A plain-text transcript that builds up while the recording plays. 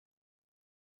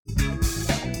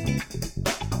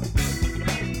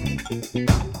Woo!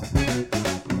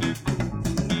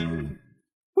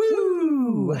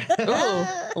 Ooh,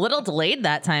 a little delayed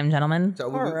that time, gentlemen. So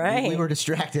All right. we were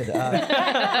distracted.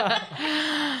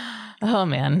 Oh,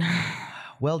 man.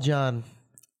 Well, John,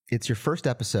 it's your first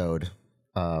episode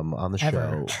on the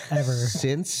show Ever.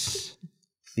 since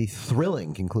the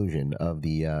thrilling conclusion of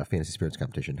the Fantasy Spirits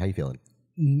competition. How you feeling?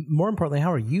 More importantly,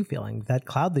 how are you feeling? That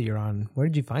cloud that you're on, where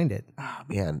did you find it? Oh,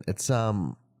 man, it's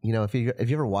if you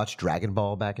ever watched Dragon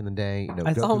Ball back in the day, Oh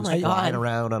Goku's my flying God.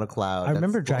 around on a cloud. I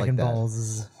remember That's a lot Dragon like that.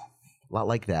 Balls. A lot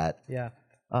like that. Yeah.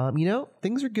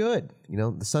 Things are good.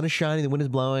 The sun is shining, the wind is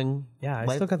blowing. Yeah,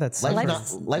 I still got that sun. Life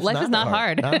is not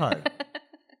hard. Not hard.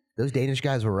 Those Danish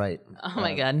guys were right. Oh,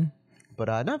 my God.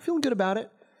 But not feeling good about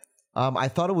it. I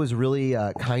thought it was really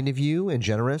kind of you and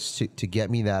generous to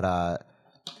get me that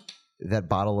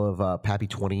bottle of Pappy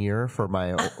 20-year for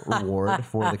my reward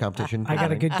for the competition. I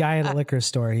got a good guy at a liquor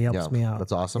store. He helps me out.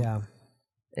 That's awesome. Yeah.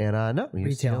 And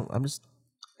Retail. I'm just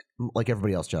like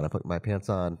everybody else, John. I put my pants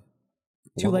on.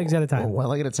 Two legs at a time. One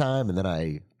leg at a time, and then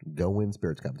I go win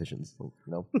spirits competitions.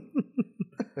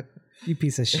 You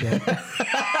piece of shit.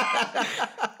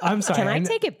 I'm sorry. Can I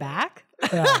take it back?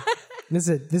 This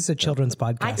is a children's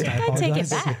podcast. I think I take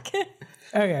it apologize. back.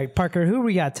 Okay, Parker, who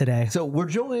we got today? So we're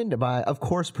joined by, of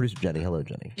course, producer Jenny. Hello,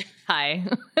 Jenny. Hi.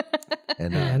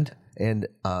 And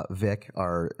Vic,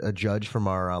 our judge from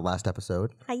our last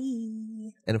episode. Hi.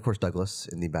 And of course, Douglas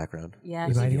in the background. Yeah,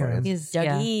 You might hear him. he's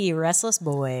Dougie, restless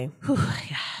boy.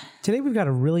 Today we've got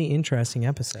a really interesting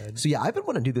episode. So yeah, I've been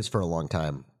wanting to do this for a long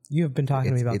time. You have been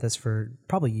talking to me It's- about this for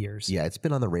probably years. Yeah, it's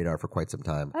been on the radar for quite some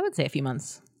time. I would say a few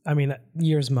months. I mean,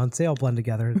 years, months, they all blend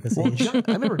together at this Well, age. I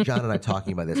remember John and I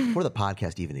talking about this before the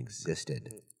podcast even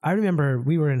existed. I remember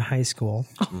we were in high school.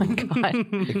 Oh, my God.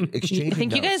 Exchanging I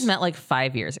think you notes. guys met like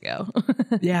 5 years ago.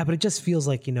 Yeah, but it just feels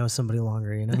like you know somebody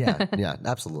longer, you know? Yeah,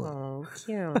 absolutely. Oh,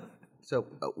 cute. So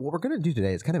what we're going to do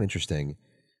today is kind of interesting.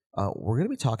 We're going to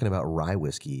be talking about rye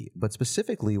whiskey, but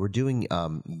specifically we're doing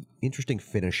interesting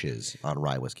finishes on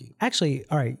rye whiskey. Actually,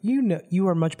 all right, you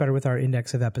are much better with our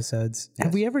index of episodes.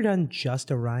 Have we ever done just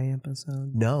a rye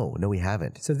episode? No, we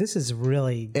haven't. So this is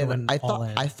really going And all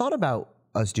in. I thought about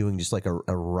us doing just like a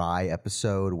rye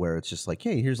episode where it's just like,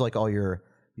 hey, here's like all your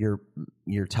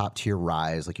top tier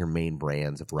ryes, like your main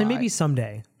brands of rye. and maybe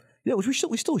someday. Which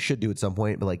we still should do at some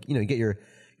point. But like, you get your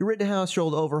Rittenhouse, your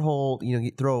old Overholt, you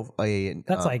throw a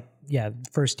That's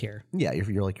first tier. yeah,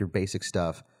 you're like your basic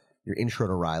stuff, your intro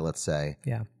to rye, let's say.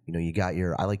 Yeah. You got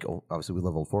obviously we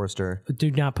love Old Forester. But do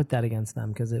not put that against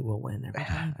them because it will win every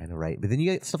time. I know, right? But then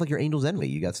you got stuff like your Angel's Envy.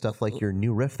 You got stuff like your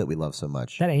new riff that we love so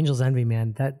much. That Angel's Envy,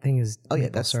 man, that thing is Oh yeah,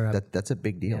 maple syrup. that's a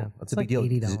big deal. Yeah. That's It's a big like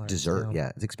deal. $80 Dessert, too. yeah,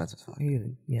 it's expensive as fuck.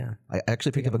 Yeah. I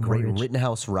actually picked up a great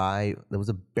Rittenhouse rye that was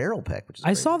a barrel pick, which is I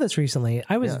great. saw this recently.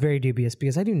 I was very dubious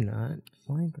because I do not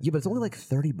like Yeah, but it's only like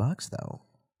 $30 though.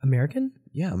 American.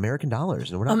 Yeah, American dollars,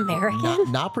 and we're not American?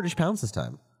 not British pounds this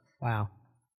time. Wow.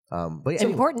 But It's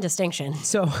an important distinction.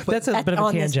 So that's a bit of a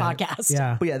on this tangent. podcast.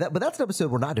 Yeah. But yeah, but that's an episode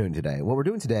we're not doing today. What we're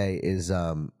doing today is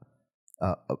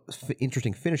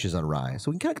interesting finishes on rye.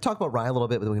 So we can kind of talk about rye a little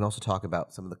bit, but then we can also talk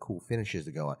about some of the cool finishes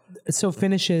that go on, So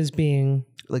finishes being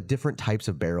like different types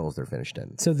of barrels they're finished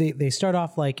in. so they start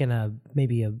off like in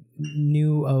maybe a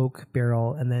new oak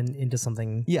barrel and then into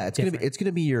something. Yeah, it's different.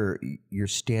 gonna be your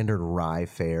standard rye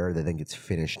fare that then gets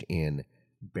finished in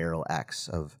barrel X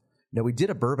of. Now we did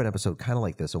a bourbon episode kind of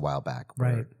like this a while back,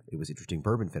 where Right. it was interesting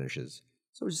bourbon finishes.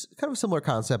 So it was kind of a similar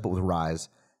concept, but with ryes,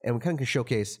 and we kind of can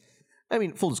showcase. I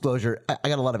mean, full disclosure, I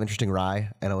got a lot of interesting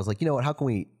rye, and I was like, you know what? How can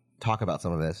we talk about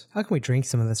some of this? How can we drink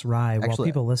some of this rye while Actually,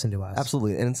 people listen to us?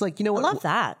 Absolutely, and it's like, you know I what? love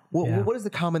that. Yeah. What is the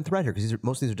common thread here? Because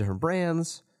most of these are different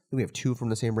brands. I think we have two from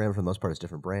the same brand, but for the most part, it's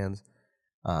different brands.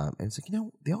 And it's like,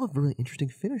 they all have really interesting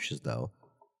finishes, though.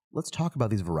 Let's talk about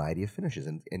these variety of finishes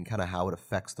and kind of how it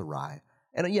affects the rye.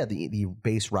 And yeah, the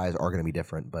base ryes are going to be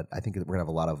different, but I think that we're going to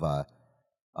have a lot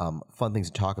of fun things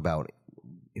to talk about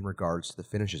in regards to the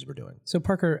finishes we're doing. So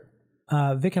Parker,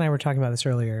 Vic and I were talking about this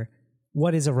earlier.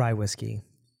 What is a rye whiskey?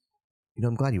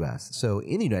 I'm glad you asked. So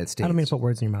in the United States, I don't mean to put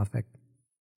words in your mouth, Vic.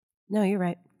 No, you're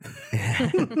right.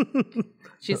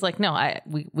 She's like, no,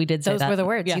 we did say Those that. were the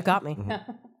words. Yeah. You got me.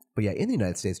 But yeah, in the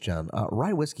United States, John,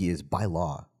 rye whiskey is by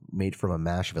law made from a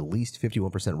mash of at least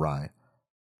 51% rye.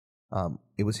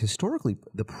 It was historically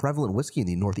the prevalent whiskey in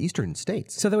the northeastern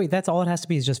states. So wait, that's all it has to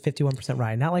be is just 51%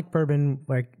 rye, not like bourbon,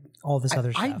 like all this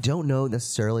other stuff. I don't know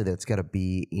necessarily that it's got to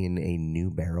be in a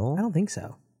new barrel. I don't think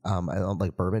so. I don't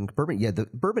like bourbon. The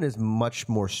bourbon is much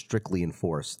more strictly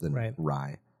enforced than Right.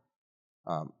 rye,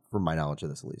 from my knowledge of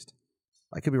this at least.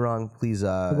 I could be wrong. Please,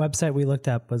 The website we looked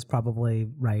up was probably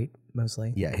right,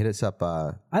 mostly. yeah, hit us up.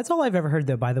 That's all I've ever heard,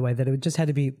 though, by the way, that it just had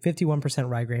to be 51%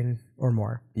 rye grain or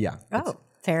more, Yeah. Oh,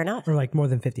 fair enough. or like more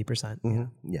than 50%.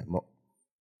 Yeah.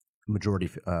 Majority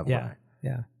of Yeah. rye.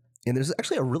 Yeah. And there's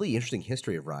actually a really interesting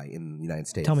history of rye in the United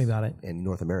States. Tell me about it. In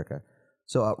North America.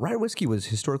 So rye whiskey was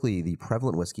historically the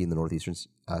prevalent whiskey in the northeastern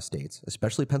states,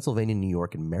 especially Pennsylvania, New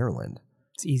York, and Maryland.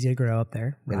 It's easy to grow up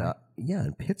there. And,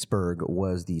 and Pittsburgh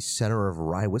was the center of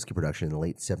rye whiskey production in the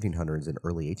late 1700s and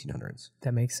early 1800s.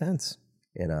 That makes sense.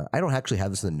 And I don't actually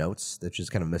have this in the notes. That's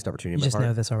just kind of a missed opportunity. You on my just part.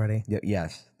 know this already. Yeah,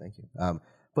 yes, thank you.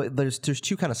 But there's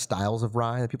two kind of styles of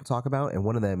rye that people talk about, and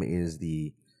one of them is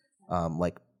the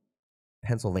like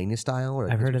Pennsylvania style.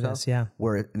 Or I've heard of Pittsburgh this, style,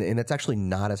 yeah. And it's actually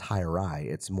not as high rye.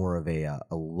 It's more of a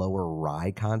lower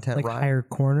rye content. Like rye. higher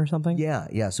corn or something? Yeah,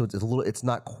 yeah. So it's a little. It's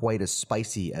not quite as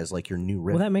spicy as like your new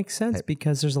riff. Well, that makes sense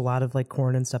because there's a lot of like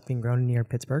corn and stuff being grown near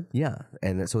Pittsburgh. Yeah,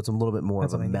 and so it's a little bit more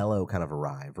of a Pennsylvania. mellow kind of a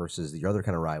rye versus the other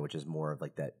kind of rye, which is more of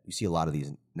like that. You see a lot of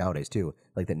these nowadays too,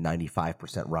 like that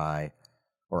 95% rye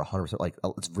or 100%. Like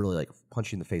it's really like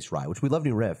punch you in the face rye, which we love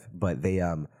New Riff, but they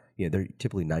they're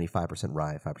typically 95%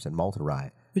 rye, 5% malted rye.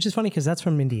 Which is funny because that's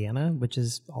from Indiana, which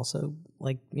is also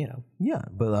like, Yeah,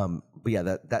 but yeah,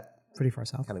 that pretty far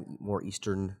south. kind of more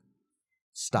eastern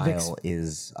style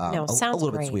is No, a sounds little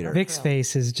bit great. sweeter. Vic's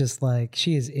face is just like,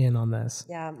 she is in on this.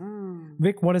 Yeah.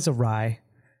 Vic, what is a rye?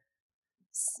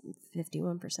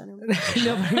 51% or more.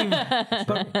 No,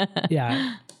 but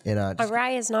yeah. And A just,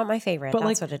 rye is not my favorite. But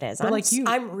That's like- what it is. but I'm, like you-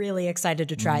 I'm really excited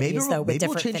to try Maybe these though maybe with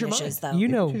we'll different change your finishes though. mind. You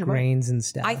know change your mind. grains and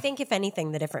stuff. I think if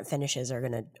anything, the different finishes are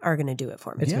gonna do it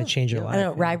for me. it's going to change your life. I don't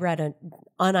know. yeah. Rye bread,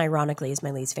 unironically, is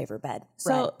my least favorite bread,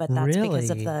 So- but that's because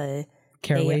of Really? the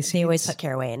Caraway they always seeds? put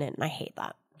caraway in it, and I hate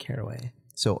that. Caraway.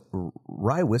 so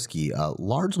rye whiskey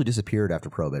largely disappeared after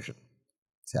Prohibition,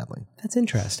 sadly. That's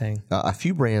interesting. A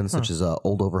few brands such as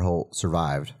Old Overholt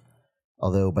survived,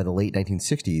 although by the late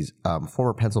 1960s,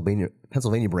 former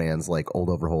Pennsylvania brands like Old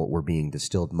Overholt were being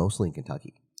distilled mostly in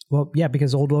Kentucky. Well, yeah,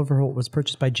 because Old Overholt was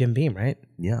purchased by Jim Beam, right?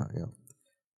 Yeah, yeah.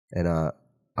 And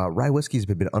rye whiskeys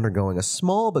have been undergoing a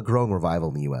small but growing revival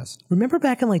in the U.S. Remember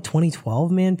back in like 2012,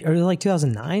 man, or like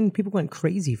 2009, people went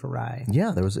crazy for rye.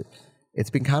 Yeah, it's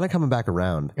been kind of coming back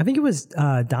around. I think it was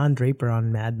Don Draper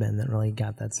on Mad Men that really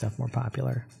got that stuff more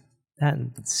popular. That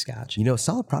and Scotch. You know,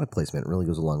 solid product placement really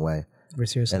goes a long way. We're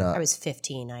seriously. And I was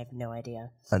 15. I have no idea.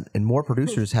 and more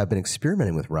producers have been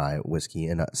experimenting with rye whiskey,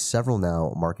 and several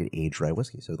now market aged rye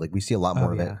whiskey. So like we see a lot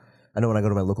more of it. yeah. I know when I go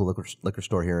to my local liquor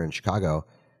store here in Chicago,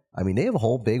 I mean they have a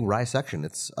whole big rye section.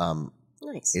 It's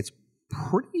Nice. it's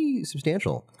pretty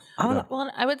substantial. Well,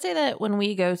 I would say that when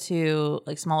we go to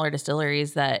like smaller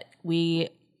distilleries, that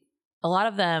a lot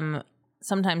of them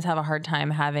sometimes have a hard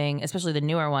time having, especially the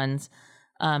newer ones,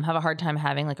 have a hard time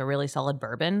having like a really solid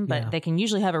bourbon, but Yeah. they can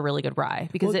usually have a really good rye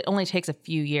because it only takes a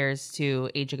few years to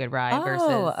age a good rye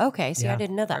versus okay. See, I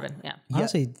didn't know that. bourbon. Yeah.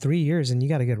 Honestly, 3 years and you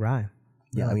got a good rye.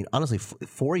 Yeah, I mean honestly,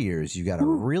 4 years you got a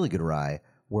really good rye,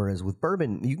 whereas with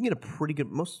bourbon you can get a pretty good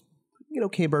you get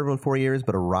okay bourbon in 4 years,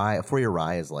 but a 4-year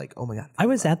rye is like, oh my god. I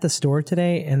was at the store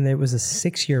today and there was a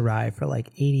 6-year rye for like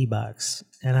 $80.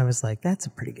 And I was like, that's a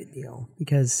pretty good deal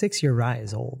because 6-year rye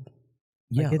is old.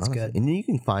 Yeah, Like, it's honestly. good. And you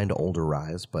can find older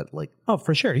ryes, but like Oh,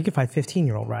 for sure. You can find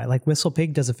 15-year-old rye. Like Whistle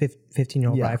Pig does a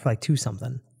 15-year-old Yeah. rye for like 2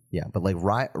 something. yeah, but like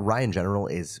rye in general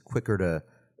is quicker to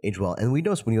age well. And we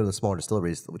notice when you go to the smaller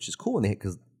distilleries, which is cool,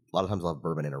 because a lot of times they'll have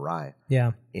bourbon in a rye.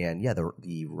 Yeah. And yeah, the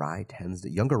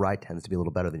younger rye tends to be a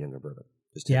little better than younger bourbon.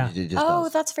 Yeah. It just Oh,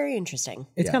 does. that's very interesting.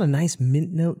 It's Yeah. got a nice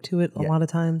mint note to it a Yeah. lot of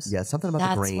times. Yeah, something about the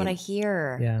That's grain. what I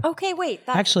hear. Yeah. Okay, wait.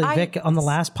 Actually, Vic, on the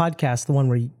last podcast, the one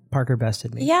where Parker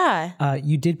bested me, Yeah.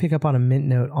 you did pick up on a mint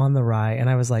note on the rye, and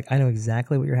I was like, I know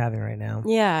exactly what you're having right now.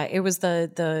 Yeah. It was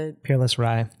the Peerless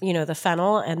rye. the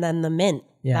fennel and then the mint.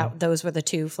 Yeah. Those were the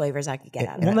two flavors I could get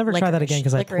out of it. We'll never try that again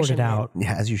because I Licorice poured it and mint. out.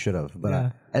 Yeah, as you should have.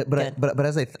 But but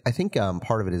as I think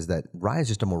part of it is that rye is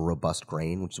just a more robust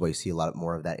grain, which is why you see a lot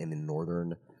more of that in the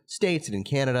northern states and in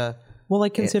Canada. Well,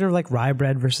 like consider like rye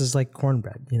bread versus like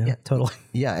cornbread, totally.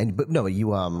 Yeah,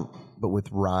 but with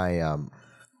rye, I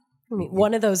mean,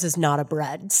 one of those is not a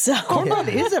bread. So Cornbread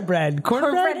is a bread.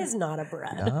 cornbread is not a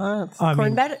bread. I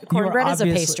mean, Cornbread you are is a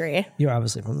obviously- pastry. You're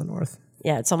obviously from the north.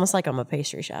 Yeah, it's almost like I'm a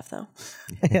pastry chef, though.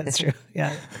 Yeah, that's true.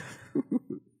 Yeah.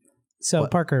 So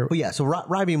Parker, But yeah, so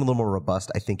rye being a little more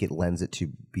robust, I think it lends it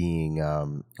to being a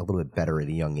little bit better at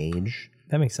a young age.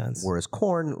 that makes sense. Whereas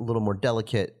corn, a little more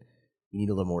delicate, you need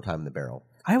a little more time in the barrel.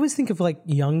 I always think of like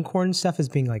young corn stuff as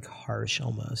being like harsh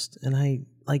almost, and I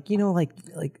like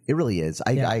It really is.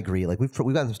 I agree. Like we've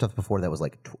gotten some stuff before that was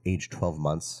like age 12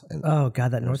 months. And oh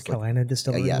god, that North Carolina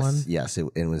distillery one. Yes, it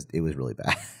was really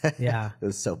bad. Yeah, it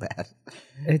was so bad.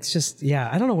 it's just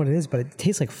I don't know what it is, but it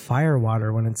tastes like fire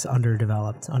water when it's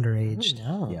underdeveloped, underaged.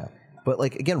 Yeah, but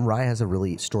like again, rye has a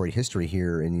really storied history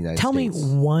here in the United Tell States.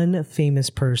 me one famous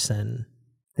person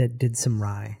that did some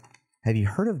rye. Have you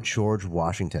heard of George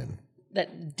Washington?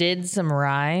 That did some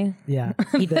rye. Yeah,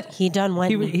 He done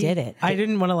went and did it. I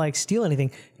didn't want to like steal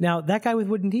anything. Now that guy with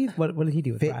wooden teeth, what did he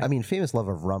do with rye? I mean, famous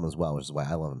lover of rum as well, which is why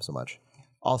I love him so much.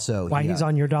 Also, Why he's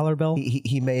on your dollar bill?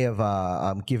 He may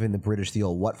have given the British the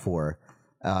old what for.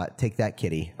 Take that,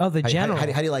 kitty. Oh, the general. How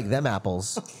do you like them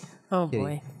apples? Oh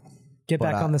boy. Get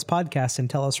back on this podcast and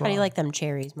tell us How wrong. do you like them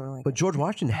cherries more like? But George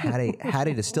Washington had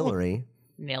a distillery.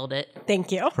 Nailed it.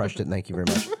 Thank you. Crushed it. Thank you very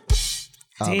much.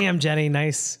 Damn, Jenny,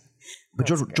 nice. But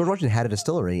George Washington had a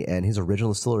distillery, and his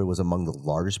original distillery was among the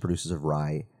largest producers of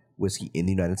rye whiskey in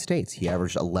the United States. He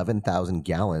averaged 11,000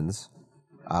 gallons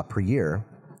per year.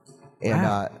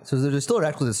 And so the distiller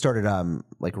actually started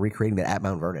like recreating that at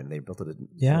Mount Vernon. They built it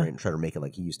and tried to make it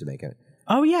like he used to make it.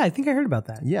 Oh yeah, I think I heard about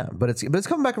that. Yeah, but it's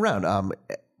coming back around.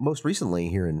 Most recently,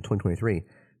 here in 2023,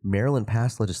 Maryland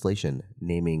passed legislation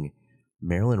naming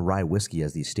Maryland rye whiskey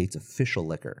as the state's official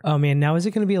liquor. Oh man, now is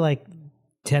it going to be like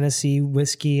Tennessee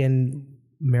whiskey and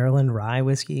Maryland rye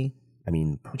whiskey? I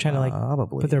mean, They're trying to like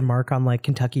probably put their mark on like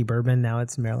Kentucky bourbon. Now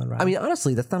it's Maryland rye. I mean,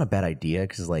 honestly, that's not a bad idea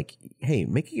because, like, hey,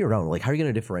 make it your own. Like, how are you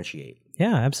going to differentiate?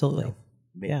 yeah, absolutely.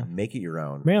 Make it your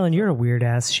own. Maryland, you're a weird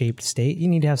ass shaped state. You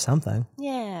need to have something.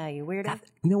 Yeah, you weirdo.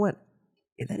 You know what?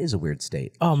 That is a weird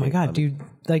state. Oh my god, dude!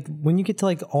 Like when you get to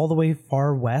like all the way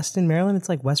far west in Maryland, it's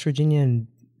like West Virginia and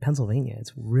Pennsylvania.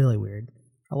 It's really weird.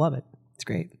 I love it. It's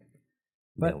great.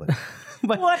 But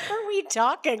What are we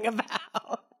talking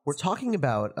about? we're talking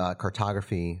about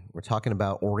cartography. We're talking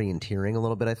about orienteering a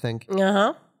little bit, I think.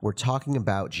 Uh-huh. We're talking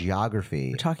about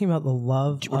geography. We're talking about the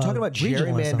love. We're talking about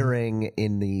regionalism. gerrymandering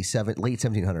in the late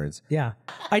 1700s. Yeah,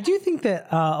 I do think that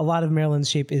a lot of Maryland's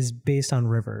shape is based on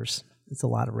rivers. It's a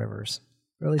lot of rivers.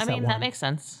 Or at least I mean, one. that makes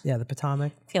sense. Yeah, the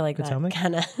Potomac. I feel like Potomac? that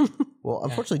kind of. Well,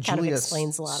 unfortunately, Kind of Julia's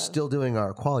explains a lot of- still doing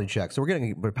our quality check, so we're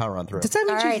getting to power on through. Does that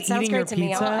mean All she's right, sounds eating your great to me.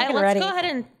 pizza? I'll- Hey, Get let's ready. go ahead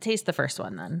and taste the first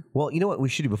one then. Well, you know what we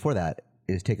should do before that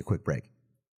is take a quick break.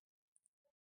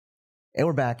 And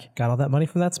we're back. Got all that money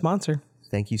from that sponsor.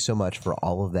 Thank you so much for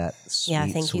all of that sweet, Yeah,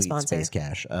 thank you, sweet sponsor. space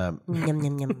cash. Yum,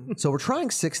 yum, yum. So we're trying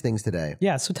 6 things today.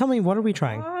 Yeah, so tell me, what are we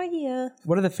trying? Oh, yeah.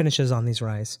 What are the finishes on these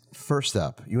ryes? First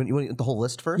up, you want the whole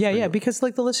list first? Yeah, Or yeah, you- because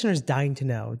like the listener's dying to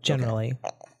know, generally.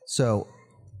 So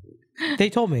They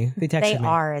told me. They texted They me.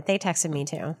 are. They texted me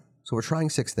too. we're trying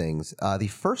 6 things. The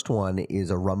first one is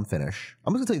a rum finish.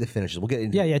 I'm just going to tell you the finishes. We'll get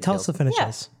into Yeah, tell us the details.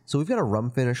 finishes. So we've got a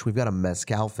rum finish. We've got a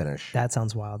mezcal finish. That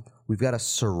sounds wild. We've got a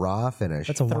Syrah finish.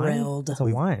 That's a wine? Thrilled. That's a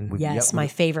wine. Yes, Yep. my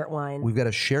favorite wine. We've got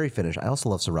a sherry finish. I also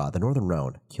love Syrah. The Northern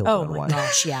Rhone. Killed Oh it on my wine.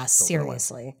 gosh, yeah,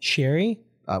 seriously. Sherry?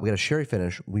 We got a sherry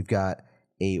finish. We've got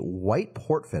a white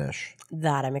port finish.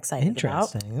 That I'm excited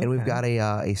Interesting. And we've got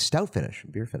a stout finish,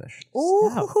 beer finish.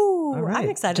 about. Ooh, All right. I'm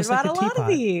excited Just about like a the lot of teapot.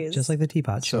 these. Just like the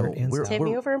teapot, So short and we're- stout. Tip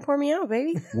me over and pour me out,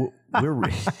 baby. We're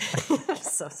I'm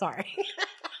so sorry.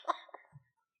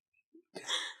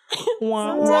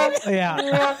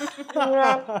 Yeah.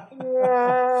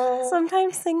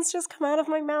 Sometimes things just come out of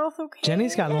my mouth, okay?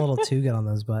 Jenny's gotten a little too good on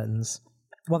those buttons.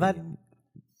 Well, that.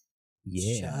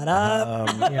 yeah. Shut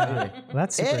up. Yeah. Well,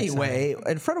 that's super Anyway,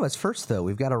 in front of us first though,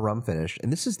 we've got a rum finish,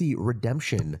 and this is the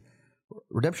Redemption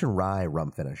Rye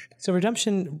rum finish. So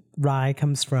Redemption Rye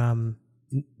comes from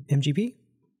MGP?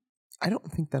 I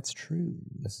don't think that's true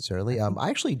necessarily. I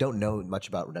actually don't know much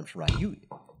about Redemption Rye.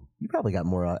 You probably got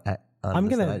more on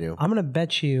this than I do. I'm gonna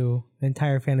bet you an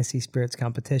entire Fantasy Spirits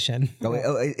competition. Is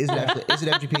it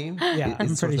MGP? Yeah, I'm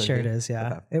Is pretty sourced sure MGP? it is.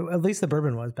 Yeah, at least the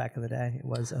bourbon was back in the day. It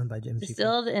was owned by MGP.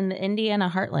 Distilled in the Indiana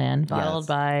heartland, bottled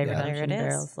by yeah. Redemption There it is.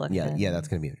 Barrel Selection. Yeah, that's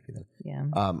going to be MGP then.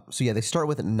 Yeah. So yeah, they start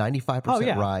with 95% Oh,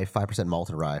 yeah. rye, 5%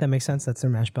 malted rye. That makes sense. That's their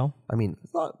mash bill. I mean,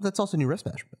 that's also new wrist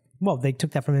mash. Well, they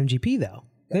took that from MGP though.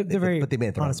 They're very but they made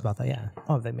it their honest own. about that. Yeah.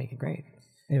 Oh, they make it great.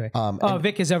 Anyway. And-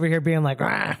 Vic is over here being like,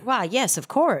 "Rah." Wow, yes, of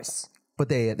course. But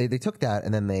they took that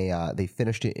and then they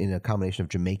finished it in a combination of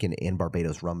Jamaican and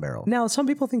Barbados rum barrel. Now, some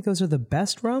people think those are the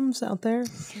best rums out there.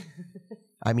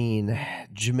 I mean,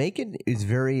 Jamaican is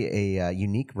very a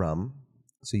unique rum,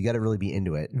 so you got to really be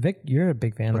into it. Vic, you're a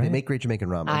big fan, But right? they make great Jamaican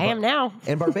rum. I am now.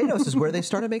 And Barbados is where they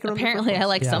started making rum. Apparently, I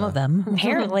like some of them.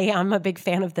 Apparently, I'm a big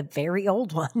fan of the very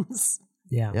old ones.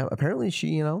 yeah. Yeah, apparently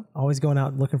she, Always going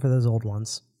out looking for those old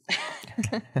ones.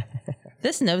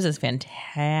 This nose is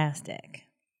fantastic.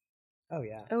 Oh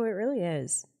yeah. Oh, it really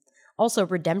is. Also,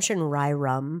 Redemption Rye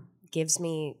Rum gives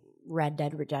me Red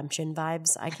Dead Redemption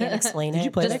vibes. I can't explain it. Did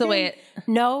you play Just that the game? way it.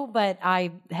 No, but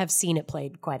I have seen it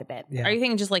played quite a bit. Yeah. Are you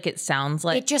thinking just like it sounds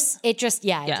like? It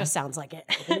just sounds like it.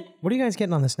 What are you guys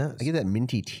getting on this nose? I get that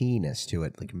minty tea-ness to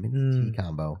it, like a minty tea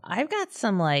combo. I've got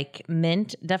some like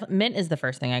mint. Mint is the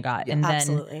first thing I got, and then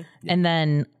Absolutely. and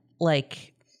then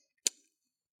like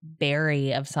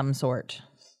berry of some sort.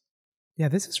 Yeah,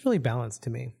 this is really balanced to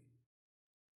me.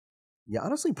 Yeah,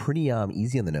 honestly, pretty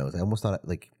easy on the nose. I almost thought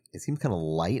it seems kind of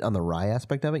light on the rye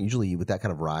aspect of it. Usually with that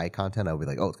kind of rye content, I would be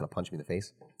like, oh, it's gonna punch me in the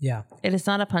face. Yeah. It is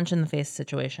not a punch in the face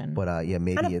situation. But yeah,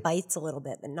 maybe Kind of bites a little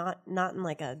bit, but not in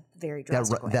like a very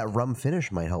drastic way. that rum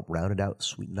finish might help round it out,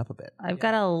 sweeten up a bit. I've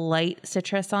got a light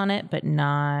citrus on it, but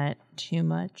not too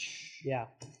much. Yeah.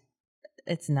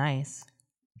 It's nice.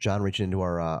 John reaching into You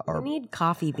our need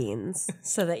coffee beans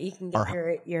so that you can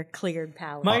get your cleared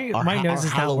palate. My nose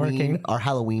is not working. Our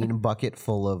Halloween bucket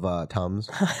full of Tums.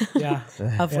 Yeah.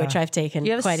 of which I've taken Do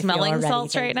you have quite a few smelling already,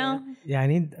 salts thank right you. now? Yeah, I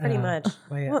need Pretty much.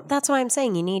 yeah. Well, that's why I'm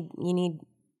saying you need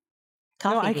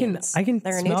coffee No, beans. I can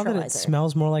They're a smell that it neutralizer.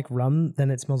 smells more like rum than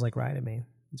it smells like rye to me.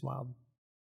 It's wild.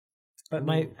 But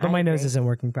my nose agree. isn't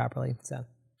working properly. So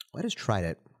I just tried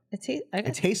it.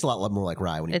 It tastes a lot more like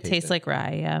rye when you It taste tastes like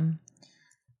rye. Yeah.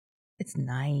 It's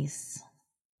nice.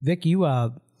 Vic, you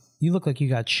look like you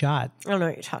got shot. I don't know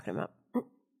what you're talking about.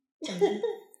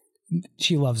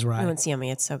 She loves rye. Oh, it's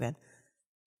yummy. It's so good.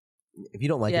 If you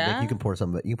don't like it, Yeah? Vic, you can pour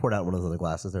some. You can pour it out in one of those other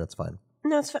glasses there. That's fine.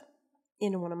 No, it's fine.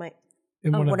 Into one of my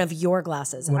And one of your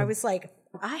glasses. one I of- was like,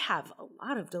 I have a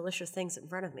lot of delicious things in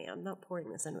front of me. I'm not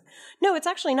pouring this in. No, it's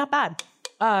actually not bad.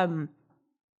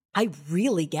 I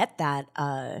really get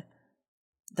that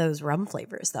those rum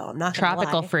flavors though. I'm not gonna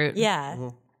Tropical lie. fruit. Yeah.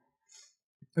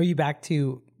 Are you back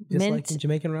to disliking Mint.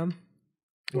 Jamaican rum?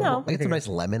 No. I get some nice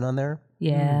lemon on there.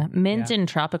 Yeah. Mint and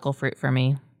tropical fruit for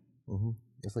me.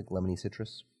 It's like lemony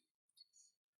citrus.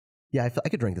 Yeah, I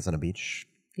could drink this on a beach.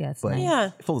 Yeah, it's But nice. Yeah.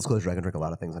 full disclosure, I can drink a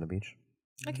lot of things on a beach.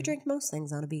 I could drink most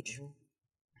things on a beach.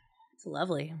 It's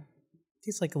lovely.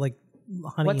 Tastes like honey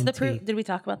What's and the tea. proof? Did we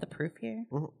talk about the proof here?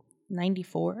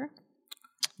 94.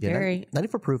 Yeah, Very.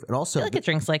 94 proof, and I also feel like it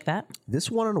drinks like that.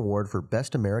 this won an award for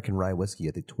best American rye whiskey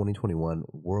at the 2021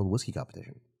 World Whiskey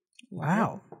Competition.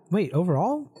 Wow. Wait,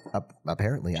 overall?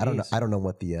 Apparently, I don't know. Jeez. I don't know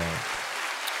what the.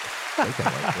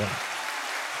 breakdown was, yeah.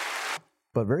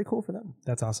 But very cool for them.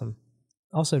 That's awesome.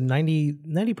 Also,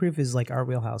 90 proof is like our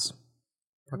wheelhouse.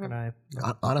 Parker and I.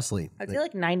 Honestly, I'd say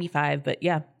like 95, but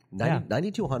yeah.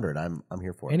 90 to 100. I'm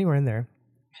here for it. Anywhere in there.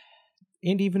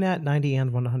 And even at 90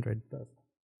 and 100 both.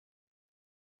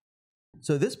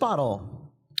 So this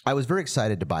bottle, I was very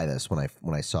excited to buy this when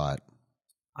I saw it.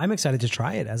 I'm excited to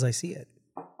try it as I see it.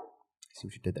 See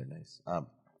what you did there, nice.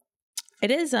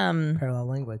 It is Parallel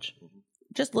language.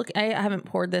 just look. I haven't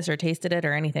poured this or tasted it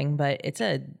or anything, but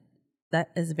that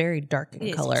is very dark in It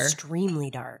is color. extremely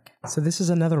dark. So this is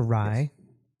another rye.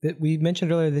 That we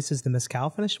mentioned earlier, this is the mezcal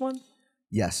finished one?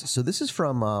 Yes. So this is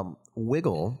from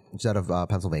Wiggle, which is out of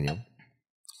Pennsylvania.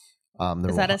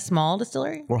 Is that a small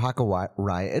distillery? Oaxaca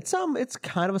rye? It's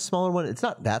kind of a smaller one. It's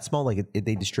not that small. Like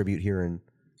they distribute here in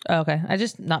Oh, okay. I'm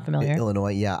just not familiar.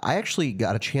 Illinois. Yeah, I actually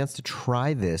got a chance to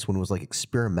try this when it was like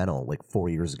experimental, like 4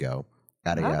 years ago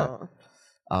at a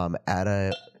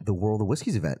the World of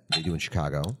Whiskeys event they do in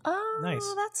Chicago Oh,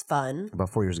 Nice. that's fun.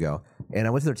 about 4 years ago. And I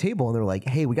went to their table and they were like,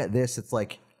 "Hey, we got this.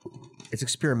 It's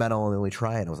experimental," and then we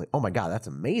try it. And I was like, "Oh my god, that's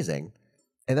amazing!"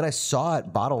 And then I saw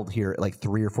it bottled here like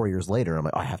 3 or 4 years later. I'm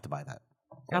like, "Oh, I have to buy that."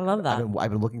 I love that.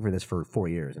 I've been looking for this for 4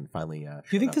 years and finally. Do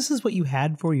you think this is what you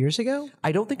had 4 years ago?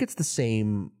 I don't think it's the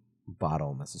same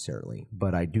bottle necessarily,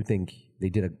 but I do think they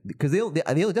did because they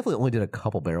definitely only did a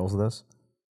couple barrels of this.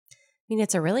 I mean,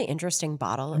 it's a really interesting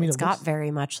bottle. I mean, It's it got looks-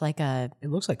 very much like It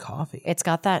looks like coffee. it's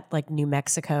got that like New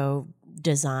Mexico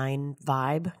design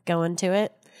vibe going to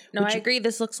it. No, I agree.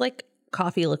 This looks like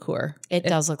coffee liqueur. It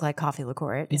does look like coffee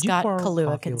liqueur. It's you got pour Kahlua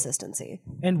coffee- consistency.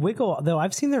 And Wiggle, though,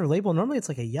 I've seen their label. Normally it's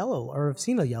like a yellow, or I've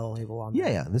seen a yellow label on there.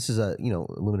 Yeah. This is a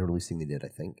limited release thing they did. I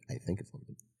think it's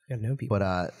limited. I know people.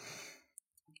 But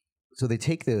so they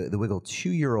take the Wiggle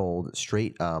 2-year-old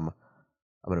straight. I'm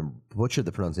going to butcher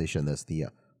the pronunciation of this. The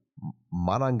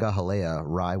Monongahela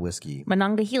rye whiskey.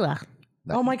 Monongahela.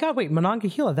 Oh my God! Wait,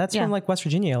 Monongahela. That's Yeah. from like West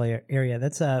Virginia area.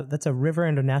 That's a river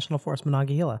and a national forest.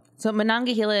 Monongahela. So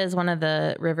Monongahela is one of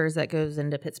the rivers that goes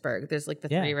into Pittsburgh. There's like the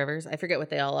Yeah. 3 rivers. I forget what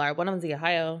they all are. One of them's the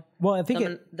Ohio, Well, I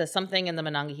think the something, and the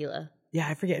Monongahela. yeah,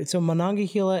 I forget. So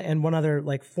Monongahela and one other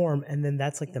like form, and then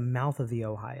that's like the mouth of the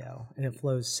Ohio, and it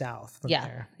flows south from Yeah,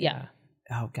 there. yeah.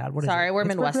 Oh God, what is it? Sorry, we're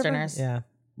Pittsburgh River? Midwesterners. Yeah.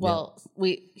 Well,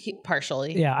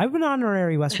 partially. Yeah, I'm an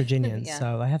honorary West Virginian, Yeah.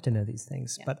 so I have to know these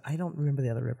things. But I don't remember the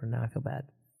other river now. I feel bad.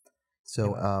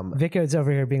 So Vico's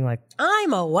over here being like,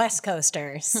 I'm a West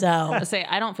Coaster, so I say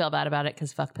I don't feel bad about it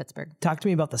because fuck Pittsburgh. talk to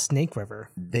me about the Snake River.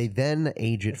 they then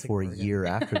age it for a year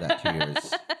after that, 2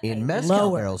 years in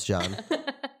mezcal barrels, John.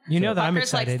 You know that I'm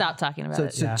Fuckers, like, excited. stop talking about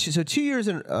it. So 2 years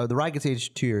in the rye gets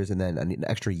aged 2 years, and then an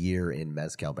extra year in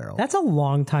mezcal barrel. That's a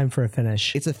long time for a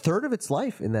finish. It's a third of its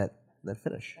life in that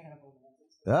finish.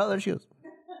 Oh, there she goes.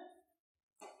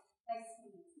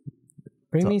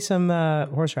 Bring me some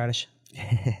horseradish.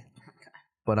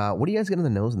 But what do you guys get in the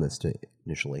nose in this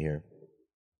initially here?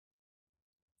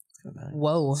 It's kinda nice.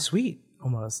 Whoa. Sweet,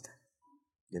 almost.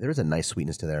 Yeah, there is a nice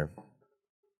sweetness to there.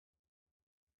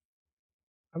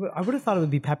 I would have thought it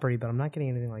would be peppery, but I'm not getting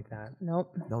anything like that.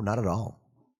 Nope. No, not at all.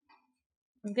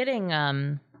 I'm getting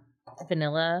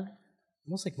vanilla.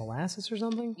 Almost like molasses or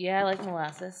something. Yeah, I like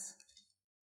molasses.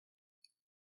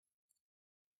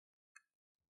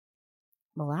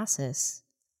 molasses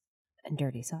and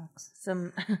dirty socks.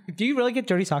 Some Do you really get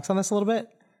dirty socks on this a little bit?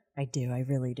 I do. I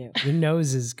really do. Your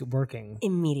nose is working.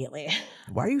 Immediately.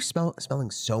 Why are you smelling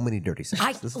so many dirty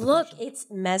socks? This is the Look, question. it's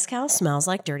mezcal smells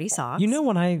like dirty socks. You know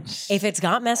when I if it's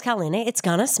got mezcal in it, it's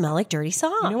gonna smell like dirty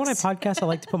socks. you know when I podcast, I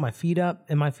like to put my feet up,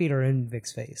 and my feet are in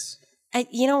Vic's face.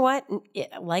 You know what?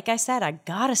 Like I said, I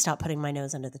gotta stop putting my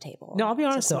nose under the table. No, I'll be to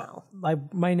honest though. smell.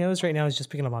 My nose right now is just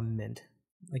picking up on mint,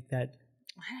 like that.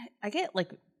 I get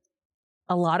like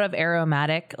a lot of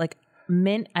aromatic, like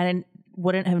mint.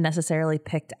 Wouldn't have necessarily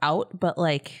picked out, but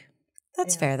like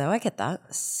That's fair though. I get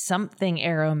that. something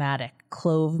aromatic,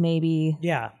 clove maybe,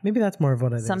 Yeah, maybe that's more of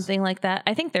what it is. something like that.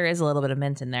 I think there is a little bit of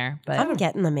mint in there, but I'm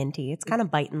getting the minty. It's kind of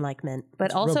biting like mint.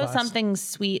 but also robust. something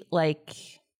sweet like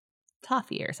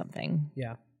toffee or something.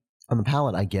 Yeah, On the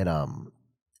palate, I get a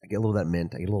little of that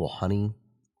mint. I get a little honey,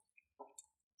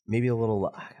 maybe a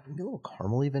little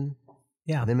caramel even.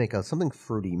 yeah. And then make something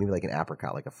fruity, maybe like an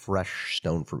apricot, like a fresh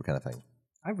stone fruit kind of thing.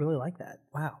 I really like that.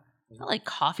 Wow. I like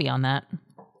coffee on that.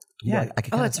 Yeah. I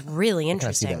can Oh, kinda, it's really kinda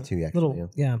see interesting. that too. Actually, Little,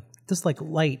 yeah, just like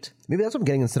light. Maybe that's what I'm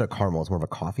getting instead of caramel. It's more of a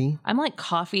coffee. I'm like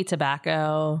coffee,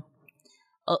 tobacco,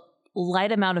 a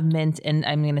light amount of mint, and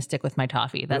I'm going to stick with my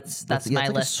toffee. That's yeah, my it's like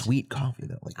list. a sweet coffee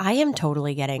though. Like I am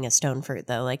totally getting a stone fruit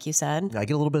though, like you said. I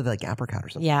get a little bit of like apricot or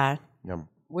something. Yeah, Yum.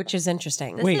 which is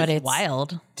interesting. This but is it's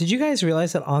wild. Did you guys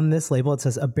realize that on this label it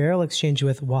says a barrel exchange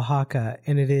with Oaxaca,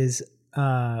 and it is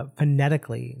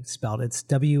phonetically spelled. It's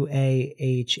WAHAKA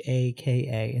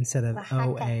instead of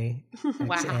OAXA.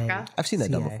 Oaxaca. I've seen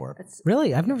that done CA. before.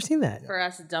 Really, I've never seen that. For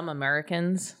us dumb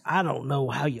Americans. I don't know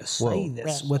how you say Whoa.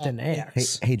 this with an Hey,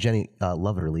 X. hey, Jenny,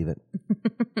 love it or leave it.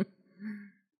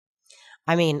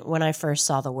 I mean, when I first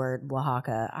saw the word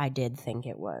Oaxaca, I did think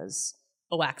it was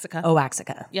Oaxaca.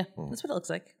 Oaxaca. Yeah, that's what it looks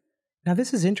like. Now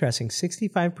this is interesting.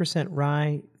 65%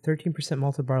 rye, 13%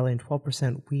 malted barley, and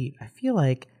 12% wheat. I feel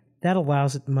like that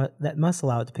allows it. That must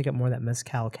allow it to pick up more of that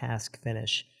mezcal cask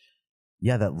finish.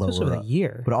 Yeah, that lower. Especially with a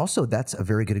year. But also, that's a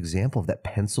very good example of that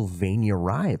Pennsylvania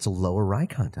rye. It's a lower rye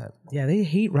content. Yeah, they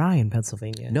hate rye in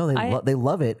Pennsylvania. No, they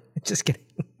love it Just kidding.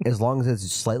 as long as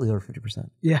it's slightly over 50%.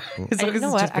 Yeah. As long You as know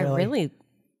it's what? just I barely. really.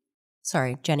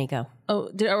 Sorry, Jenny, go.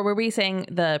 Oh, or were we saying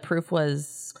the proof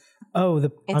was? Oh,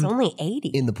 It's only 80.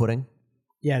 In the pudding?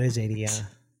 yeah, it is 80. Yeah,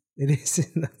 it is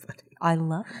in the pudding. I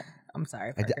love it. I'm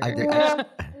sorry. I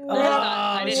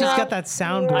She's got that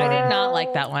sound. I did not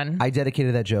like that one. I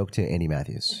dedicated that joke to Andy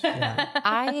Matthews.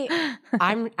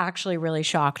 I'm actually really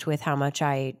shocked with how much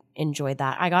I enjoyed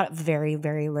that. I got very,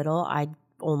 very little. I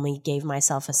only gave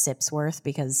myself a sip's worth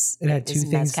because It had it two is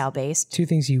things- mezcal based. Two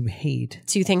things you hate.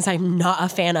 Two things I'm not a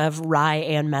fan of: rye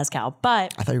and mezcal.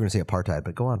 But I thought you were going to say apartheid,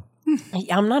 but go on.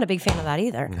 I'm not a big fan of that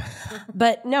either.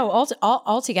 But no,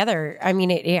 altogether, I mean,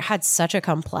 it had such a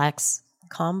complex.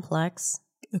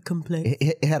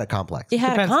 It had a complex. It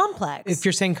had Depends. a complex. If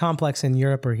you're saying complex in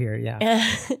Europe or here, yeah.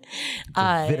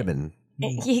 Vitamin.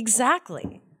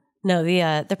 Exactly. No,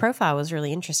 the profile was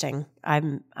really interesting.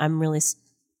 I'm really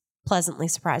pleasantly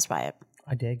surprised by it.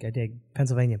 I dig.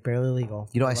 Pennsylvania, barely legal.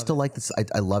 You know, I still like this.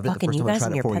 I loved it the Fucking first you time I guys tried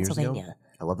and it your 4 years ago. Pennsylvania.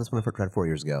 I love this one I tried it 4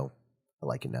 years ago. I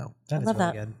like it now. That is Love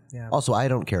really that. good. Yeah. Also, I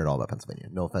don't care at all about Pennsylvania.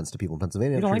 No offense to people in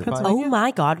Pennsylvania. You don't I'm like sure you're Pennsylvania? Oh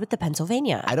my God, with the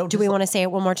Pennsylvania. I don't Do we just- want to say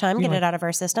it one more time? Get don't it out of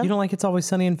our system? You don't like It's Always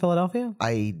Sunny in Philadelphia?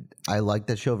 fine. I like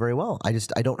that show very well. I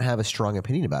don't have a strong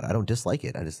opinion about it. I don't dislike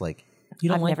it. I just like. You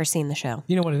don't I've like. never seen the show.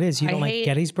 You know what it is? You don't I like hate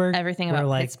Gettysburg? everything where, about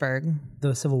like Pittsburgh.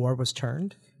 the Civil War was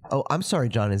turned. Oh, I'm sorry,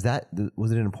 John. Was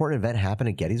it an important event happen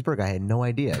at Gettysburg? I had no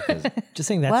idea. 'Cause Just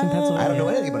saying that's in What? Pennsylvania. I don't know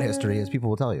anything about history, as people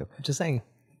will tell you. Just saying.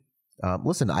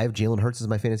 Listen, I have Jalen Hurts as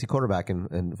my fantasy quarterback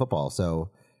in football, so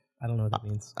I don't know what that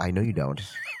means. I know you don't,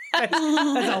 That's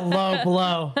a low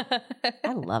blow.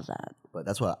 I love that. but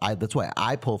that's why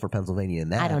I pull for Pennsylvania in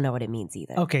that. I don't know what it means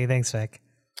either. Okay, thanks, Vic.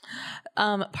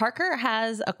 Parker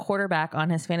has a quarterback on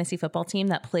his fantasy football team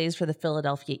that plays for the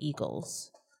Philadelphia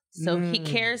Eagles. So he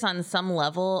cares on some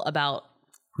level about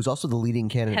Who's also the leading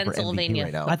candidate for MVP Pennsylvania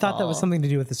right now. I thought that was something to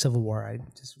do with the Civil War. I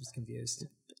just was confused.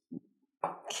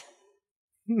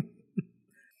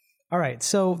 All right,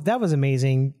 so that was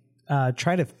amazing.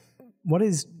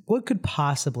 What could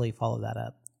possibly follow that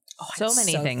up? so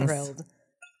many things. Thrilled.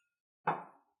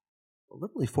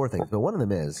 Literally 4 things, but one of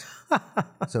them is.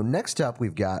 So next up,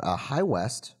 we've got a High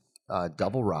West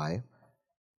double rye.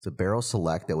 It's a barrel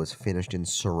select that was finished in a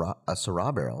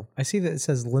Syrah barrel. I see that it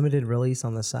says limited release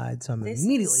on the side, so I'm This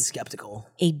immediately is- skeptical.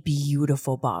 A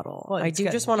beautiful bottle. Well, I it's do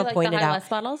got- just want You to like point the it High out. West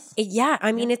bottles? Yeah,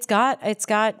 I mean it's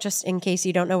got just in case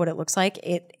you don't know what it looks like,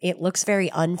 it looks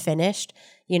very unfinished.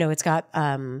 You know, it's got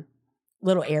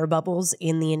little air bubbles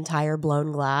in the entire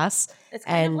blown glass. It's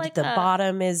kind of And like the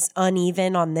bottom is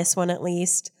uneven on this one at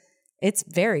least. It's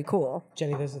very cool.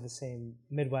 Jenny, those are the same.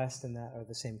 Midwest and that are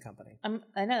the same company. I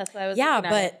know that's why I was. Yeah, looking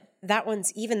at but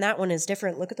it. that one is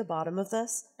different. Look at the bottom of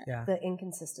this. Yeah. The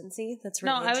inconsistency. That's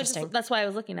really no, I was interesting. just that's why I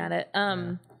was looking at it.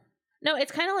 No,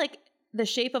 it's kind of like the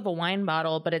shape of a wine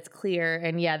bottle, but it's clear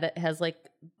and that has like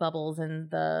bubbles in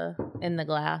the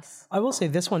glass. I will say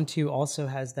this one too also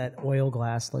has that oil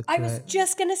glass look to I was it.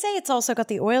 just gonna say it's also got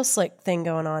the oil slick thing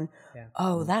going on. Yeah.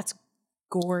 Oh, that's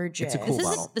gorgeous. It's a cool This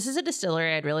bottle. is this is a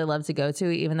distillery I'd really love to go to,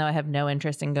 even though I have no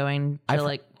interest in going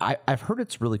to I've heard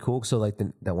it's really cool. So like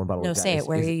that one bottle. No, we've got say is- it.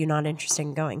 Where is- are you not interested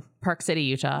in going? Park City,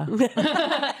 Utah.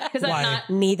 Because I'm not.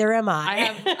 Neither am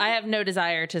I have no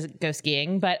desire to go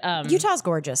skiing, but Utah's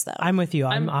gorgeous though. I'm with you.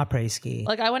 I'm après ski.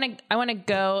 like I want to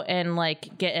go and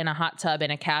like get in a hot tub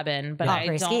in a cabin, but I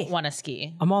Après don't ski. want to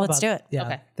ski. I'm all Let's about do it. Yeah,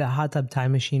 Okay. the hot tub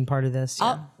time machine part of this.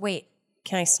 Yeah. Wait,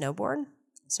 can I snowboard?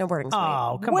 Snowboarding's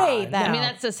Oh, come way on. better. I mean,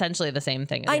 that's essentially the same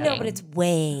thing. As I know, skiing. but it's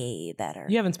way better.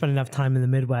 You haven't spent enough time in the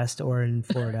Midwest or in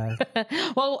Florida.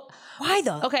 well. Why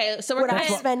though? Okay, so we're Would I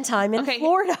gonna spend time in Okay.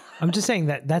 Florida? I'm just saying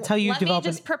that's how you let me develop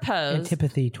just an propose.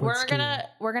 antipathy towards We're skiing.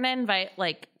 gonna invite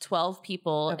like 12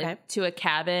 people Okay. to a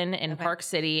cabin in Park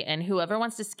City, and whoever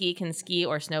wants to ski can ski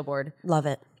or snowboard, Love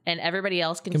it. and everybody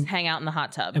else can just hang out in the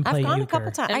hot tub and play I've gone euchre. a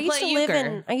couple times. And I used to play live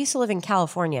euchre. I used to live in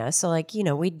California, so like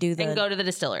we'd do and go to the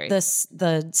distillery. the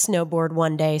snowboard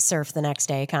one day, surf the next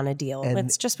day kind of deal. And-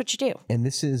 It's just what you do. And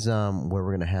this is where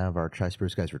we're gonna have our Tri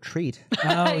Spirits Guys retreat.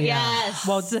 Oh yeah. Yes.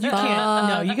 Well, you can't.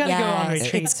 No, you got to go on Yes.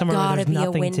 retreat It's somewhere where gotta there's be a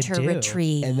nothing winter to do.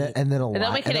 retreat. And then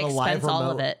then we can a live expense all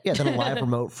of remote- it. Yeah, then a live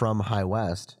remote from High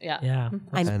West. yeah. Yeah,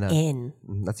 I'm And, in.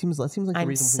 That seems like the I'm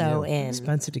reason so we do. in.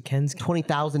 expensive to Ken's.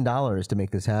 $20,000 to make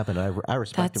this happen. I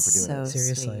respect That's him for doing so it.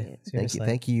 Seriously, sweet.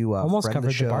 Thank you. Almost friend of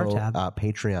the covered the bar show, tab.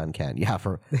 Patreon Ken. Yeah,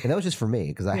 and that was just for me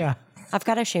because I. Yeah, I've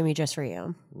got a shimmy just for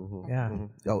you. yeah.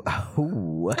 Oh,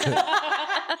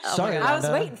 sorry, Rhonda. I was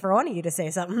waiting for one of you to say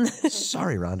something.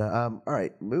 Sorry, Rhonda. All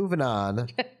right, moving on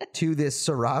to this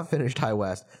Syrah finished High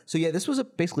West. So yeah, this was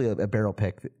basically a barrel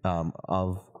pick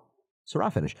of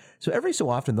Syrah finish. So every so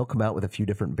often they'll come out with a few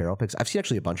different barrel picks. I've seen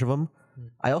actually a bunch of them.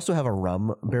 I also have a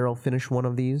rum barrel finish one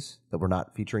of these that we're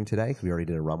not featuring today because we already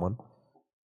did a rum one.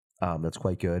 That's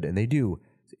quite good, and they do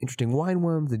interesting wine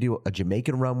ones. They do a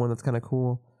Jamaican rum one that's kind of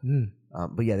cool.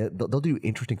 But yeah, they'll do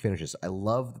interesting finishes. I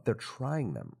love that they're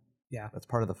trying them. Yeah. That's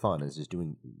part of the fun is just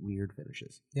doing weird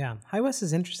finishes. Yeah, High West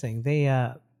is interesting. They,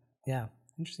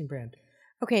 interesting brand.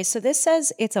 Okay, so this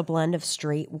says it's a blend of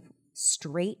straight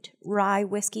rye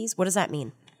whiskeys. What does that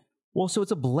mean? Well, so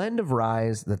it's a blend of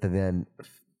ryes that they then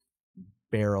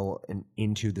barrel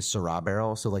into the Syrah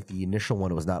barrel. So like the initial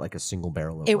one was not like a single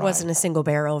barrel of It rye. wasn't a single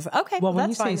barrel of. Okay, Well, when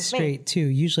that's you fine say with me. straight too,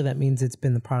 usually that means it's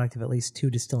been the product of at least 2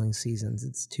 distilling seasons.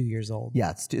 It's 2 years old.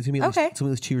 Yeah, it's gonna be at least, Okay. it's gonna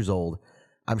be at least 2 years old.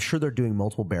 I'm sure they're doing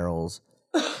multiple barrels,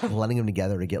 blending them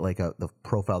together to get like the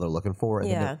profile they're looking for, and,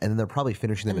 Yeah. then they're probably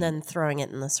finishing them. and then throwing it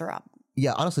in the syrup.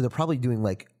 Yeah, honestly, they're probably doing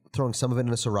like throwing some of it in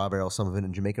a Syrah barrel, some of it in a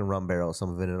Jamaican rum barrel, some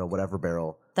of it in a whatever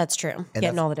barrel. That's true. And Getting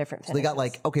that's- all the different. So they got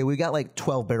finishes. like, okay, we got like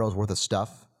 12 barrels worth of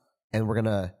stuff, and we're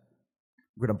gonna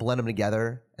blend them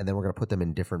together, and then we're gonna put them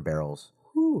in different barrels.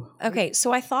 Okay,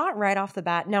 so I thought right off the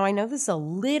bat. Now I know this is a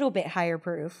little bit higher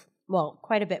proof. Well,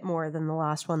 quite a bit more than the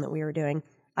last one that we were doing.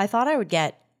 I thought I would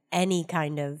get any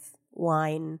kind of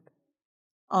wine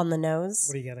on the nose.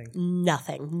 What are you getting?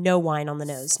 Nothing. No wine on the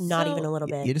nose. Not So- even a little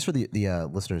bit. Yeah, just for the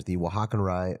listeners, the Oaxacan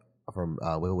rye from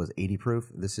what was 80 proof.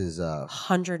 This is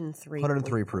 103.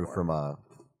 103 proof from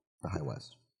the High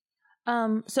West.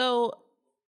 So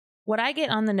what I get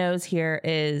on the nose here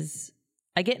is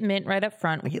I get mint right up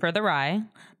front for the rye,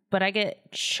 but I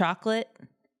get chocolate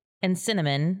and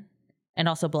cinnamon and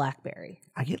also blackberry.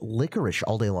 I get licorice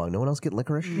all day long. No one else get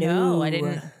licorice? No, I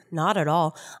didn't. Not at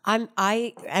all.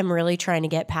 I am really trying to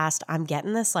get past. I'm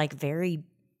getting this like very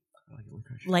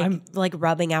like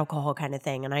rubbing alcohol kind of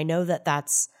thing, and I know that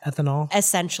that's Ethanol.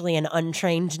 essentially an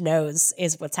untrained nose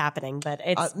is what's happening, but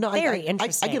it's very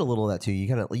interesting. I get a little of that too.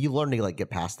 You learn to like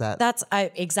get past that. That's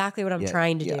exactly what I'm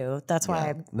trying to do. That's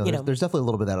why there's definitely a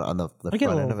little bit of that on the I get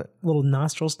front a end of it. little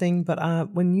nostril sting, but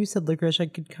when you said licorice, I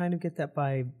could kind of get that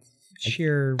by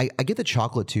sheer. I get the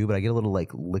chocolate too, but I get a little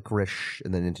like licorice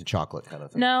and then into chocolate kind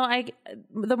of thing. No,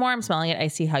 the more I'm smelling it, I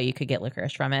see how you could get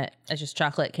licorice from it. It's just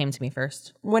chocolate came to me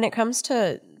first. When it comes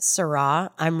to Syrah,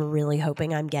 I'm really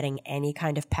hoping I'm getting any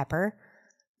kind of pepper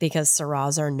because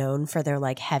Syrahs are known for their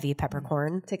like heavy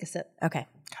peppercorn. Take a sip. Okay.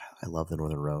 I love the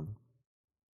Northern Road.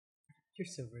 You're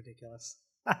so ridiculous.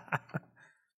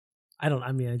 I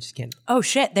just can't. Oh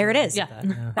shit, there it is. Yeah.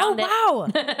 Oh wow.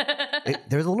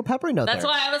 There's a little peppery note That's there.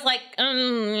 why I was like,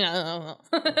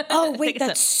 Oh wait, Take a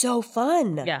that's sip. so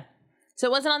fun. Yeah. So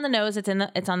it wasn't on the nose, it's on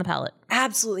the palate.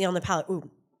 Absolutely on the palate. Ooh.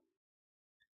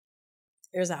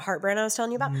 There's that heartburn I was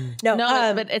telling you about.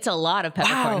 No, but it's a lot of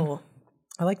peppercorn. Wow.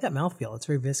 I like that mouthfeel. It's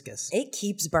very viscous. It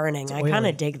keeps burning. I oily. kind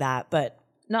of dig that, but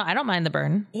No, I don't mind the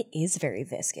burn. it is very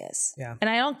viscous. Yeah. And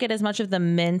I don't get as much of the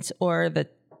mint or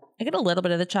I get a little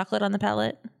bit of the chocolate on the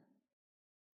palate.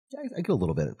 Yeah, I get a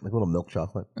little bit, like a little milk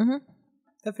chocolate,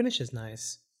 That finish is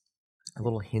nice. a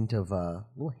little hint of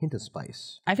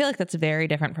spice. I feel like that's very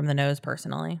different from the nose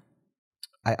personally.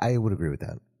 I would agree with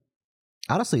that.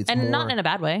 Honestly, it's And more, not in a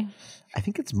bad way. I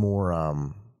think it's more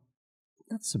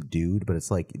not subdued, but it's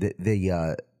like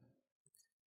the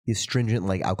astringent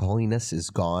like alcoholiness is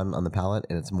gone on the palate,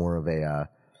 and it's more of a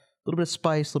little bit of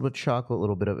spice, a little bit of chocolate, a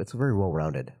little bit of it's very well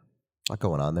rounded. A lot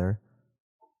going on there.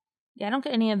 Yeah, I don't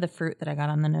get any of the fruit that I got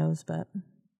on the nose, but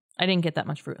I didn't get that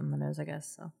much fruit on the nose, I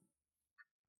guess. So I'm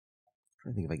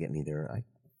trying to think if I get any there.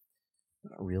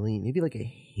 Not really. Maybe like a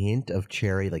hint of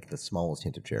cherry, like the smallest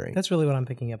hint of cherry. That's really what I'm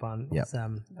picking up on. Yeah.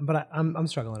 But I'm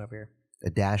struggling over here. A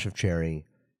dash of cherry.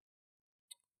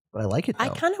 But I like it though. I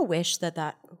kind of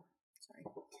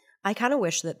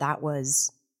wish that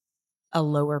was a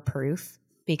lower proof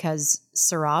because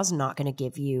Syrah's not going to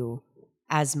give you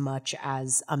as much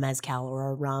as a mezcal or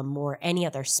a rum or any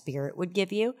other spirit would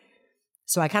give you.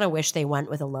 So I kind of wish they went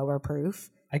with a lower proof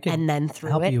and then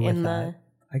threw it in the...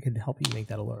 I could help you make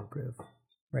that a lower proof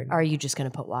right now. Are you just going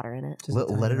to put water in it?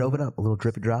 Let it open up, a little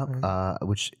drippy drop,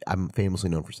 which I'm famously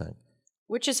known for saying.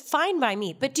 Which is fine by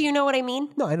me, but do you know what I mean?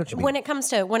 No, I know what you mean. When it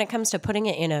comes to putting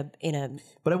it in a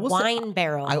But I will say- wine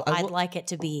barrel, I will- I'd like it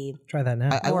to be... Try that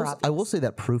now. I will say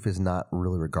that proof is not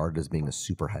really regarded as being a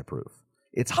super high proof.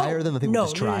 It's higher than the thing we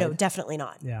just tried. No, definitely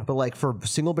not. Yeah. But like for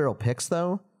single barrel picks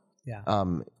though, Yeah.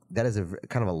 that is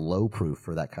kind of a low proof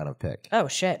for that kind of pick. Oh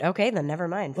shit. Okay, then never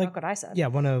mind. Fuck what I said. Yeah.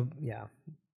 Yeah.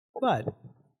 But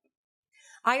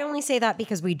I only say that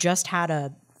because we just had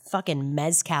a fucking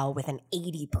mezcal with an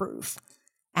 80 proof.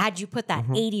 Had you put that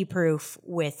 80 proof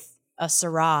with a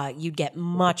Syrah, you'd get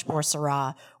much more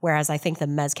Syrah, whereas I think the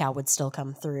mezcal would still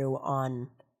come through on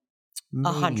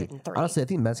 103. Honestly, I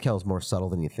think mezcal is more subtle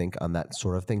than you think on that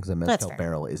sort of thing because a mezcal fair.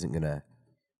 barrel isn't gonna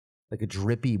like a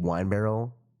drippy wine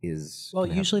barrel is. well,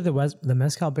 gonna have- usually the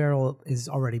mezcal barrel is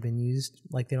already been used.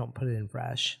 Like they don't put it in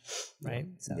fresh, right?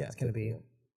 So Yeah, it's gonna be. typically.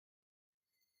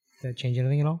 Did it change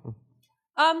anything at all?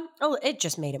 It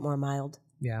just made it more mild,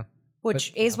 Yeah.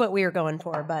 which is what we were going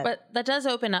for. But that does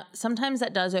open up, sometimes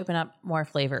that does open up more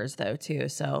flavors though too.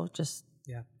 So just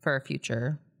for a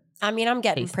future. I mean, I'm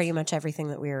getting Tastes. pretty much everything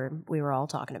that we were all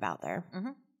talking about there.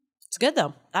 Mhm. It's good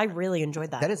though. I really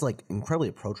enjoyed that. that is like incredibly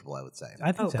approachable, I would say.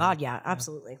 I think Oh so. God, yeah,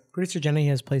 absolutely. Producer Jenny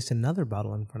has placed another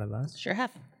bottle in front of us. Sure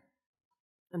have.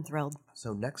 I'm thrilled.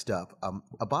 So next up,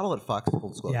 a bottle at Fox full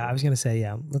disclosure. Yeah, I was gonna say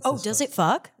Let's Oh, does it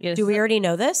fuck? Yes. Do we already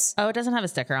know this? Oh, it doesn't have a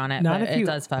sticker on it, Not but if you it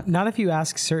does fuck. Not if you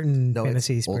ask certain No,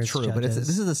 fantasy it's, well, spirits true, but judges.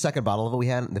 this is the second bottle of it we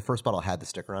had. The first bottle had the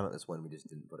sticker on it. This one we just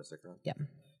didn't put a sticker on. Yeah.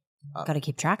 Got to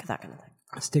keep track of that kind of thing.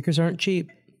 Stickers aren't cheap.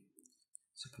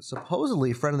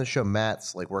 Supposedly, friend of the show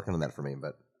Matt's like working on that for me,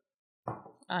 but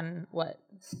On what?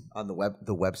 on the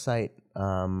website,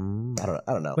 I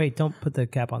don't know. Wait, don't put the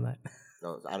cap on that.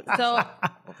 No, So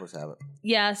I'll first have it.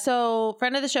 yeah, so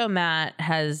friend of the show Matt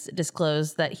has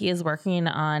disclosed that he is working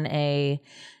on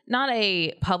not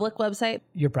a public website.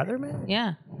 Your brother, man?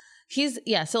 Yeah.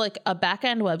 So like a back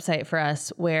end website for us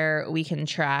where we can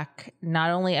track not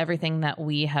only everything that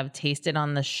we have tasted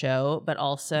on the show, but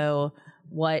also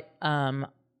what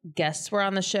guests were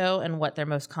on the show and what their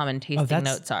most common tasting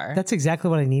notes are. That's exactly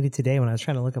what I needed today when I was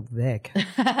trying to look up Vic.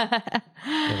 Yeah,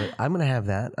 but I'm gonna have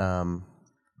that.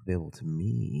 available to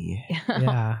me.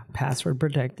 Yeah, password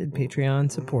protected,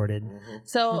 Patreon supported.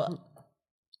 So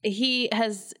he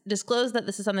has disclosed that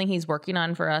this is something he's working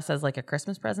on for us as like a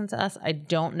Christmas present to us. I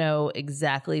don't know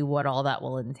exactly what all that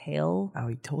will entail. Oh,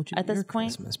 he told you At this your point?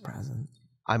 Christmas present.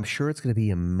 I'm sure it's going to be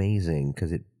amazing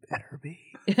because it better be.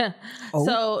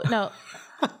 So no,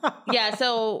 yeah.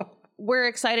 So we're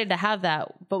excited to have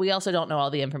that, but we also don't know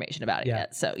all the information about it Yeah.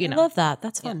 yet. So I know, love that.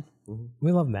 That's fun.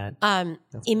 We love Matt.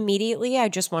 Immediately, I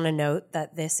just want to note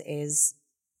that this is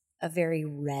a very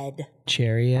red.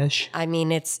 Cherry-ish. I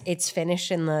mean, it's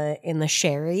finished in the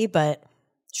sherry, but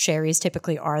sherries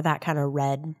typically are that kind of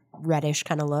reddish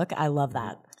kind of look. I love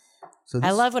that. So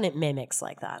I love when it mimics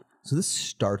like that. So this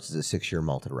starts as a 6-year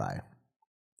malted rye,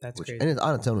 That's which great. and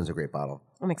on its own is a great bottle.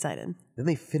 I'm excited. Then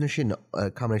they finish in a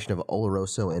combination of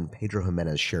Oloroso and Pedro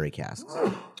Jimenez sherry casks.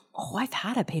 Oh, I've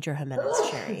had a Pedro Jimenez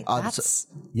sherry. That's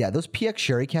Yeah, those PX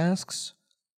sherry casks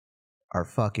are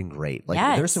fucking great. Like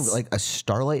Yes. there's some like a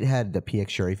Starlight had the PX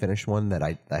sherry finished one that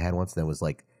I had once that was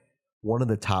like one of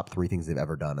the top 3 things they've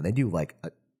ever done, and they do like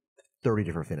 30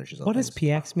 different finishes. On What does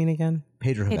things. PX mean again?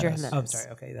 Pedro Pedro Jimenez. Jimenez. Oh,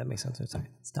 sorry. Okay, that makes sense. I'm sorry.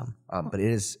 It's dumb. But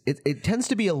it tends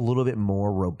to be a little bit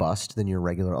more robust than your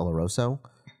regular Oloroso,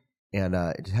 and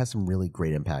it has some really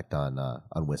great impact on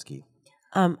whiskey.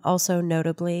 Also,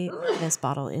 notably, this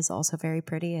bottle is also very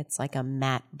pretty. It's like a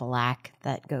matte black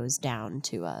that goes down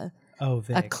to a Oh,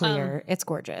 Vic. clear. It's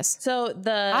gorgeous. so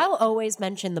I'll always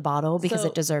mention the bottle because So-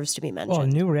 it deserves to be mentioned. Well,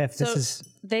 new riff. This So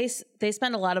is they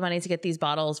spend a lot of money to get these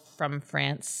bottles from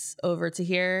France over to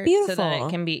here, so Beautiful. that it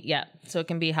can be so it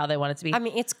can be how they want it to be, I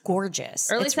mean, it's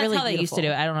gorgeous. or at It's least that's really how they used to do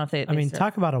it. I don't know if they. I mean,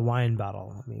 talk about a wine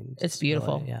bottle. I mean, It's just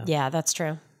beautiful. really, yeah. Yeah, that's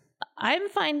true. I'm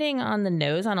finding on the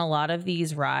nose on a lot of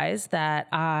these ryes that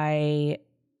I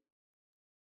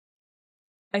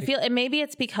feel, and maybe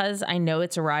it's because I know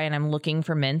it's a rye and I'm looking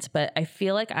for mint, but I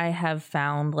feel like I have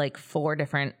found like 4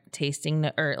 different tasting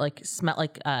or like smell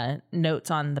like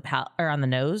notes on the or on the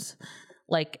nose.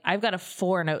 Like I've got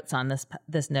 4 notes on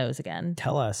this nose again.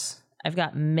 Tell us. I've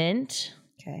got mint,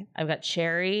 Okay. I've got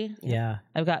cherry, Yeah.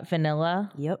 I've got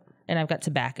vanilla, Yep. and I've got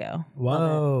tobacco.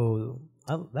 Whoa.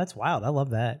 That's wild. I love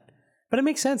that. But it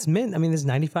makes sense. Mint. I mean, there's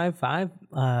 95.5.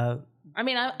 I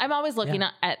mean, I'm always looking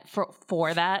at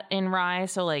for that in rye.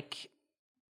 So like,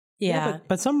 Yeah.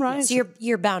 but some ryes. So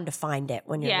you're bound to find it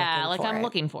when you're yeah, looking like for I'm it.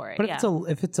 looking for it. But yeah.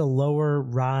 if it's a lower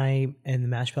rye and the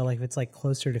mash bill, like if it's like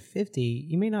closer to 50,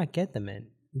 you may not get the mint.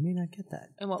 You may not get that.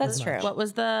 And what That's was, true. What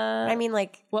was the? I mean,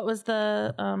 like, what was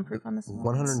the proof on this?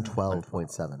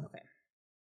 112.7. Okay.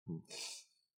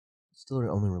 Still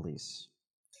their only release.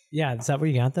 Yeah, is that where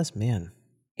you got this? Man.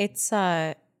 it's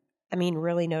I mean,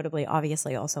 really notably,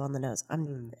 obviously, also on the nose.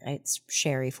 It's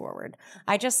sherry forward.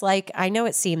 I know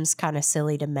it seems kind of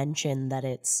silly to mention that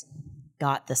it's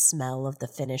got the smell of the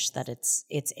finish that it's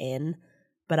in,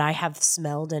 but I have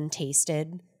smelled and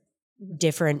tasted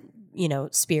different,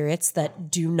 spirits that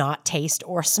do not taste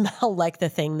or smell like the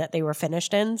thing that they were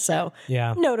finished in. So,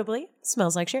 Yeah. notably,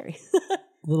 smells like sherry.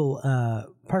 Little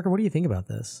Parker, what do you think about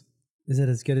this? Is it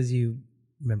as good as you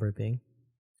remember it being?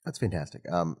 That's fantastic.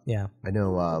 Yeah. I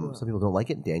know some people don't like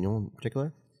it, Daniel in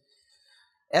particular.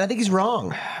 And I think he's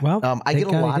wrong. Well, I thank get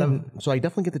a God he lot of, didn't. so I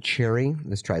definitely get the cherry.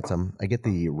 Just tried some. I get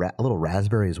the a little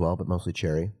raspberry as well, but mostly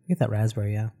cherry. Get that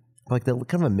raspberry, yeah. Like the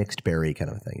kind of a mixed berry kind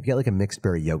of a thing. If you get like a mixed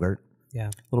berry yogurt, Yeah.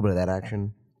 a little bit of that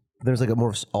action. There's like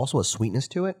also a sweetness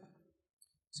to it.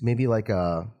 So maybe like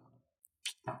a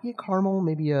caramel,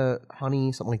 maybe a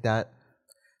honey, something like that.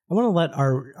 I want to let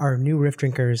our new Riff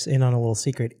drinkers in on a little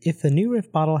secret. If the new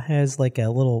Riff bottle has like a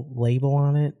little label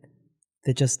on it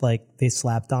that just like they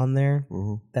slapped on there,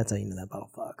 that's how you know that bottle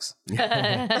fucks.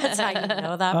 That's how you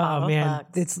know that Oh bottle man,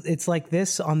 fucks. it's like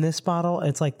this on this bottle.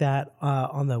 It's like that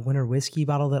on the winter whiskey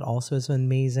bottle that also is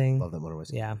amazing. Love that winter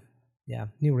whiskey. Yeah,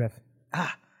 new Riff.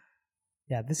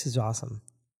 Yeah, this is awesome.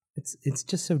 It's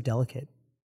just so delicate.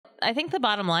 I think the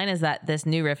bottom line is that this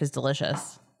new riff is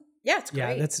delicious. Yeah, it's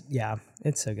great. It's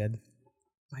so good.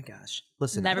 My gosh.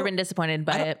 Listen, Never been disappointed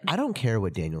by it. I don't care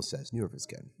what Daniel says. New Riff is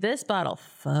good. This bottle,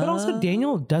 But also,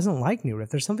 Daniel doesn't like New Riff.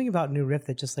 There's something about New Riff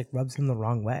that just like rubs him the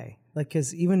wrong way. Like,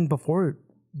 because even before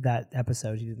that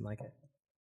episode, he didn't like it.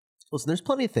 Listen, there's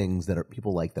plenty of things that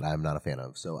people like that I'm not a fan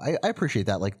of. So I appreciate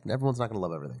that. Like, everyone's not going to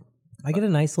love everything. I get a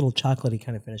nice little chocolatey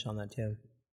kind of finish on that too.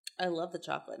 I love the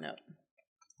chocolate note.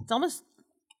 It's almost.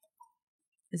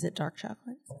 Is it dark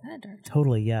chocolate? Is that dark?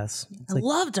 Totally, yes. It's I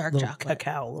love dark little chocolate.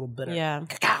 cacao, a little bitter. Yeah.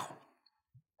 Cacao.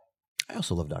 I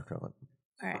also love dark chocolate.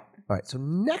 All right. All right, so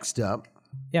next up,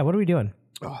 Yeah, what are we doing?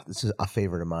 oh, this is a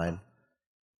favorite of mine.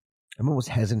 I'm almost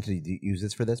hesitant to use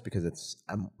this for this because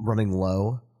I'm running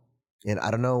low, and I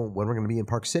don't know when we're going to be in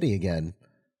Park City again.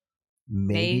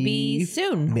 Maybe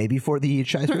soon. Maybe for the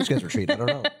Chai Spirits guys retreat. I don't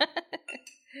know.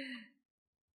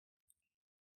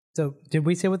 So, did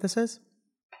we say what this is?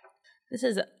 This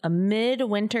is a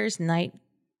midwinter's night's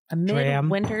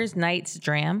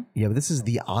dram. Yeah, but this is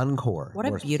the Encore. What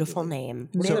a beautiful name.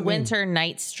 Midwinter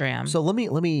night's dram. So let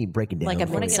me break it down. Like a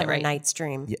for you. Midsummer right. Night's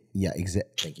Dream. Yeah,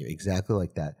 thank you. Exactly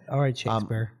like that. All right,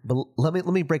 Shakespeare. But let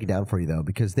me break it down for you though,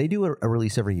 because they do a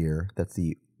release every year. That's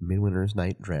the Midwinter's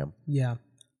Night Dram. Yeah.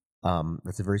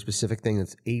 That's a very specific thing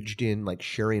that's aged in like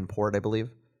sherry and port, I believe.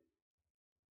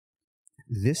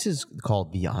 This is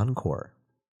called the Encore,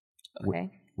 Okay.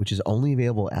 which is only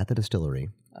available at the distillery.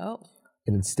 Oh.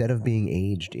 And instead of being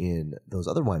aged in those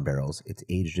other wine barrels, it's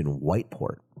aged in white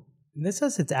port. This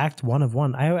says it's Act 1 of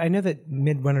 1. I know that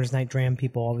Midwinter's Night Dram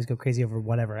people always go crazy over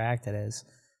whatever act it is.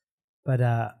 But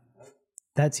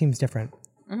that seems different.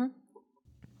 Mm-hmm.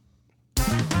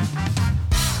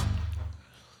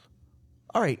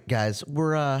 All right, guys,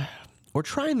 we're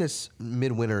trying this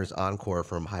Midwinter's Encore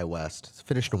from High West. It's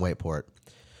finished in white port.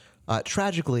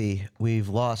 Tragically, we've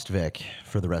lost Vic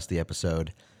for the rest of the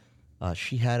episode.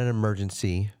 She had an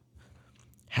emergency,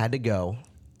 had to go.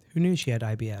 Who knew she had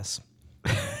IBS?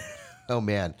 Oh,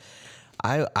 man.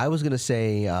 I was going to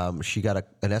say she got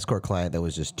an escort client that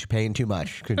was just paying too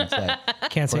much. Couldn't say.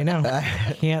 Can't say no.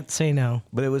 Can't say no.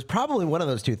 But it was probably one of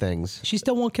those two things. She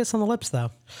still won't kiss on the lips,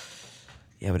 though.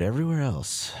 Yeah, but everywhere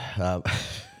else.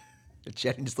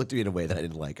 Jenny just looked at me in a way that I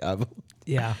didn't like.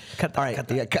 Yeah. Cut that. All right. Cut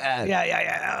that.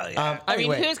 Yeah. I mean,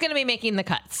 anyway, who's going to be making the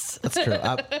cuts? that's true.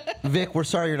 Vic, we're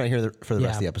sorry you're not here for the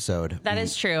rest of the episode. That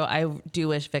is true. I do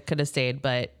wish Vic could have stayed,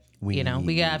 but we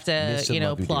have to, miss and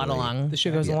love you plod dearly. along. The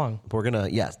show goes along. We're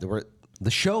going to,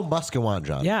 the show must go on,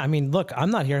 John. Yeah, I mean, look,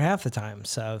 I'm not here half the time,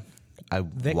 so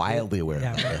I'm wildly aware of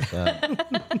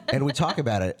that. And we talk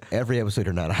about it every episode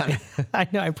you're not on. I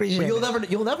know, I appreciate But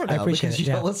it. you'll never know appreciate because it, you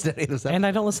yeah. don't listen to any of those And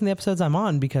I don't listen to the episodes I'm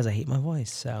on because I hate my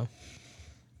voice, so.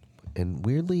 And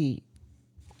weirdly,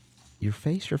 your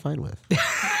face you're fine with.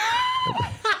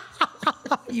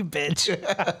 You bitch.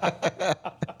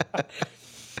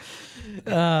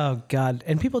 Oh, God.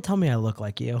 And people tell me I look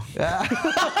like you.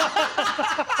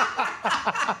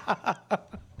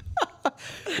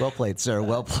 Well played, sir.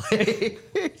 Well played.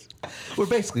 We're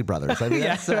basically brothers. I mean,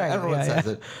 Yeah, that's, right. everyone Yeah, says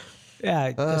it.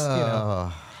 Yeah,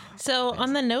 just, So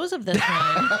on the nose of this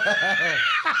one,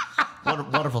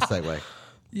 Wonderful segue.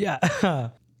 Yeah.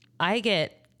 I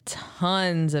get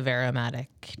tons of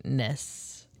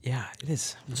aromaticness. Yeah, it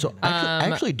is. So I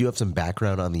actually do have some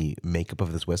background on the makeup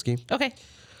of this whiskey. Okay.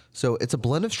 So it's a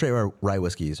blend of straight rye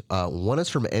whiskeys. One is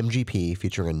from MGP,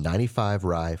 featuring a 95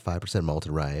 rye, 5%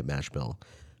 malted rye mash bill.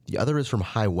 The other is from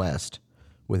High West,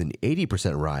 with an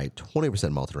 80% rye,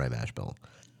 20% malted rye mash bill.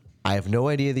 I have no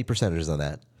idea the percentages on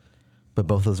that, but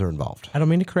both of those are involved. I don't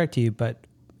mean to correct you, but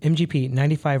MGP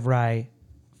 95 rye,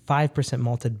 5%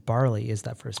 malted barley is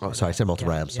that first. Oh, sorry, I said malted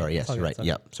rye. I'm sorry. Yes, you're right.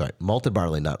 Yep, sorry. Malted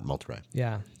barley, not malted rye.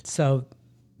 Yeah. So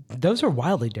those are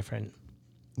wildly different.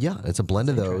 Yeah, it's a blend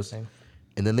of those. interesting.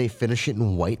 And then they finish it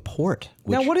in white port.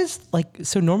 Now, what is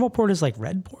so normal port is like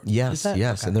red port? Yes, Is that-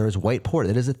 yes. okay. And there is white port.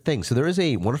 That is a thing. So there is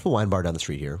a wonderful wine bar down the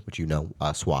street here, which you know,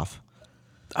 Swaff.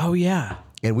 Oh, yeah.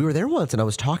 And we were there once, and I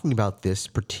was talking about this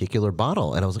particular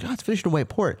bottle, and I was like, "Oh, it's finished in white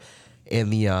port."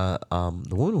 And the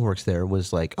woman who works there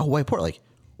was like, "Oh, white port! Like,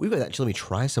 we would actually let me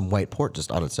try some white port just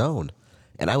on its own."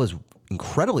 And I was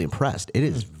incredibly impressed. It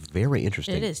is very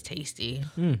interesting. It is tasty.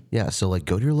 Yeah. So like,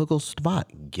 go to your local spot,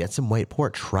 get some white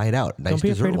port, try it out. Nice Don't be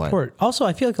dessert afraid wine. of port. Also,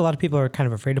 I feel like a lot of people are kind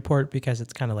of afraid of port because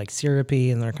it's kind of like syrupy,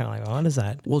 and they're kind of like, "Oh, what is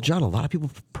that?" Well, John, a lot of people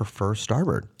prefer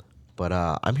Starboard, but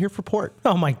I'm here for port.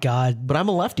 Oh my God. But I'm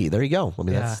a lefty. There you go. I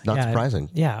mean, that's not surprising.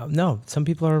 Yeah. No, some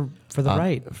people are for the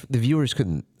right. The viewers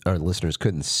couldn't, or listeners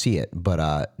couldn't see it,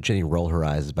 but Jenny rolled her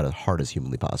eyes about as hard as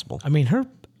humanly possible. I mean, her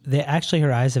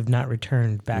eyes have not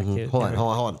returned back to. Hold on.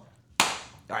 All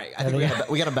right, I think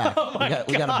we got him back. We got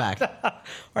him back. All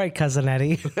right, cousin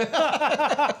Eddie.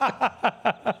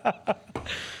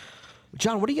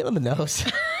 John, what do you get on the nose?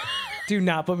 Do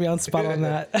not put me on spot on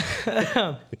that.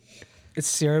 It's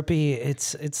syrupy.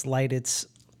 It's light. It's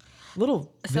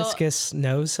little viscous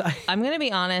nose. I'm going to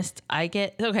be honest.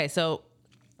 So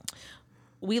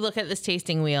we look at this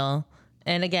tasting wheel,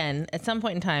 and again, at some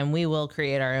point in time, we will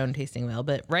create our own tasting wheel.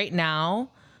 But right now,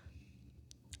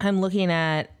 I'm looking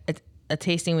at a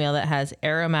tasting wheel that has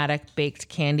aromatic, baked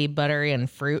candy, buttery, and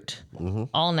fruit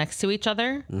all next to each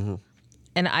other. Mm-hmm.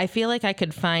 And I feel like I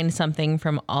could find something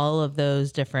from all of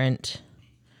those different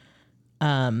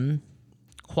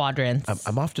quadrants.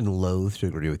 I'm often loath to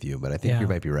agree with you, but I think you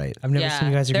might be right. I've never seen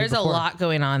you guys agree there's before. a lot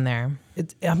going on there.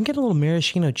 I'm getting a little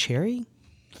maraschino cherry.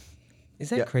 Is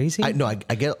that crazy? I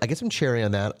get some cherry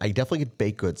on that. I definitely get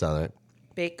baked goods on it.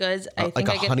 Baked goods. I think like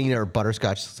a I get, honey or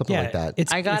butterscotch, something like that.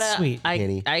 It's sweet.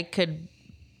 I could.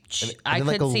 I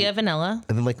then could see a vanilla.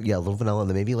 And then a little vanilla, and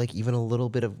then maybe even a little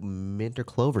bit of mint or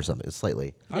clove or something,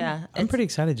 slightly. Yeah, I'm pretty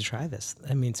excited to try this.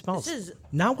 I mean, it smells This is-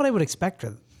 not what I would expect.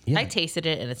 I tasted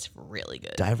it and it's really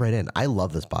good. Dive right in. I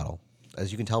love this bottle,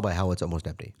 as you can tell by how it's almost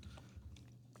empty.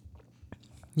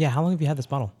 Yeah, how long have you had this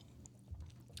bottle?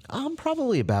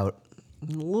 Probably about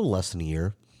a little less than a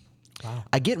year. Wow.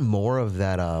 I get more of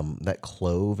that that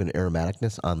clove and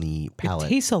aromaticness on the palate. It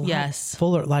tastes a lot Yes.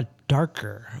 fuller, a lot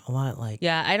darker, a lot like.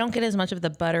 Yeah, I don't get as much of the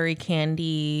buttery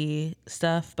candy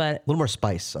stuff, but a little more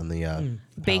spice on the palate.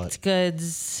 baked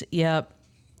goods. Yep.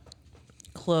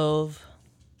 Clove.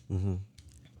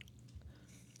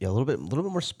 Yeah, a little bit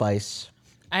more spice.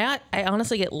 I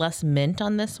honestly get less mint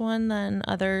on this one than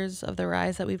others of the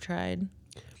ryes that we've tried.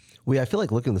 I feel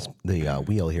like looking at the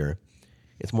wheel here,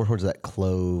 it's more towards that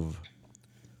clove,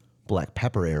 black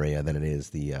pepper area than it is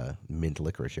the mint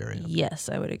licorice area. Yes,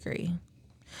 I would agree.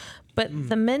 But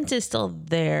the mint is still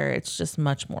there. It's just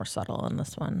much more subtle on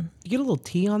this one. You get a little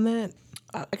tea on that?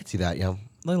 I could see that, yeah.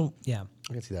 Yeah.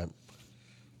 I could see that.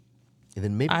 And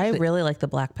then maybe I just really like the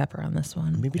black pepper on this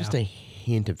one. maybe just a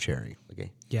hint of cherry.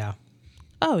 Okay. Yeah.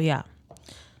 Oh, yeah.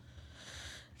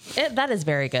 That is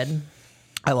very good.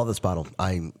 I love this bottle.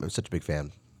 I'm such a big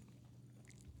fan.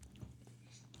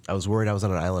 I was worried I was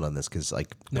on an island on this because,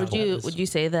 Would you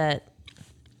say that?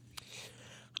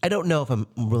 I don't know if I'm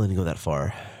willing to go that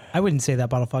far. I wouldn't say that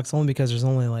bottle fox only because there's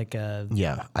only like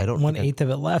Yeah, I don't. 1/8 of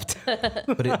it left.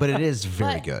 But it is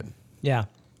very good, Yeah.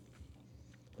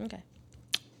 Okay.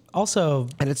 Also,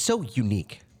 and it's so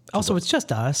unique. it's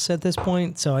just us at this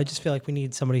point, so I just feel like we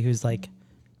need somebody who's like,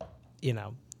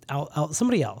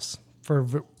 somebody else for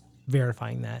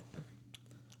verifying that.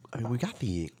 I mean, we got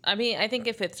the. I mean, I think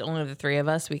if it's only the three of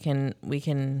us, we can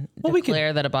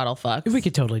declare that a bottle fucks. We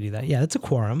could totally do that. Yeah, it's a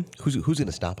quorum. Who's going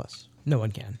to stop us, No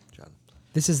one can. John?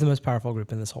 This is the most powerful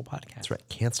group in this whole podcast. That's right.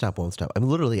 Can't stop, won't stop. I mean,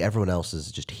 literally everyone else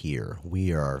is just here.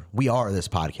 We are this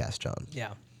podcast, John.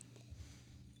 Yeah.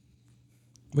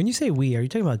 When you say we, are you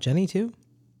talking about Jenny too?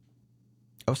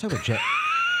 I was talking about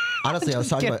honestly, I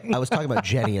was talking about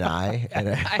Jenny and I. And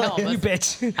You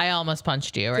bitch. I almost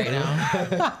punched you right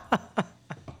now.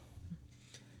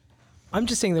 I'm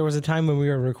just saying there was a time when we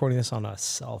were recording this on a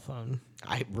cell phone.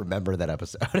 I remember that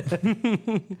episode.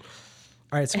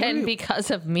 All right. So And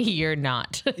because of me, you're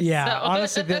not. yeah, So-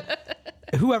 honestly,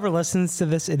 whoever listens to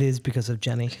this, it is because of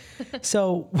Jenny.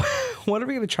 So what are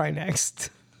we going to try next?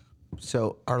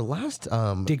 So our last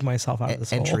Dig myself out of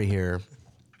this entry hole. here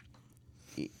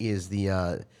is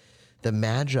the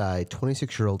Magi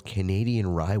 26-year-old Canadian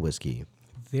rye whiskey,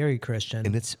 Very Christian.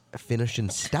 and it's finished in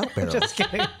stout barrels. Just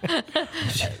kidding.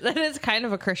 That is kind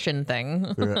of a Christian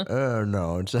thing.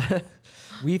 No, it's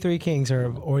We Three Kings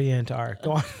are Orient are.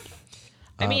 Go on.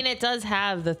 I mean, it does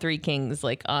have the Three Kings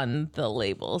like on the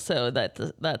label, so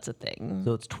that's a thing.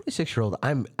 so it's 26-year-old.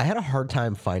 I had a hard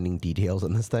time finding details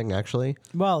on this thing actually.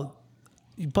 Well,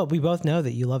 but we both know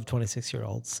that you love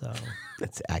 26-year-olds, so.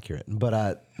 That's accurate,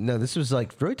 but no, this was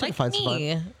like really tough to find some.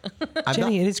 me.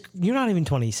 Jenny, you're not even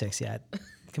 26 yet.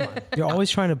 Come on. You're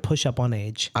always trying to push up on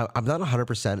age. I'm not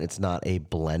 100%. It's not a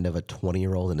blend of a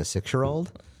 20-year-old and a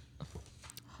 6-year-old.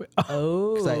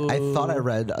 Oh, I thought I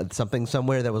read something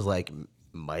somewhere that was like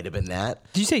might have been that.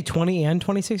 Did you say 20 and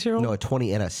 26-year-old? No, a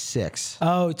 20 and a 6.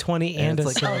 Oh, 20 and a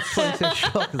it's like, 6.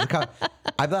 26-year-old.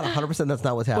 I'm not 100% that's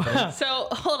not what's happening. so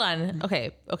hold on.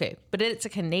 Okay, but it's a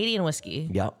Canadian whiskey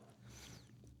Yep,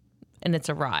 and it's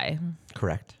a rye.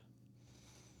 correct.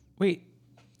 Wait.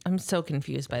 I'm so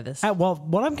confused by this. Well,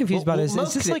 what I'm confused about is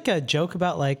most this like a joke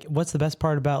about like, what's the best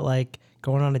part about like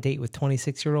going on a date with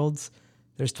 26-year-olds?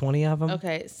 There's 20 of them.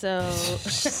 Okay, so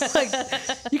Like,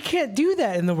 you can't do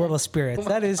that in the world of spirits.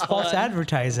 That is false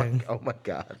advertising. Oh my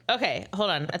god. okay, hold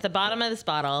on. At the bottom of this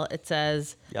bottle, it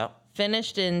says Yep.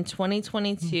 finished in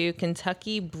 2022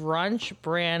 Kentucky Brunch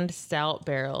brand stout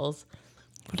barrels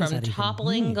does from that even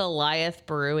Toppling mean? Goliath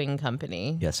Brewing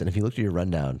Company. Yes, and if you looked at your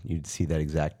rundown, you'd see that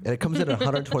exact. And it comes in at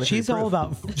 120. She's all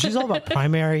about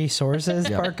primary sources,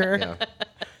 Parker. Yeah.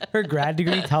 Her grad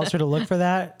degree tells her to look for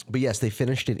that. But yes, they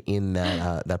finished it in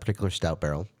that that particular stout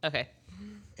barrel, Okay.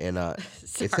 and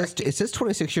it says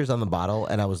 26 years on the bottle.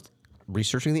 And I was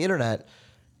researching the internet,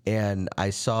 and I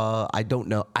saw. I don't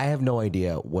know. I have no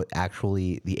idea what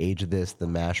actually the age of this, the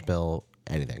mash bill,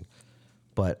 anything.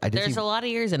 But I did There's see, a lot of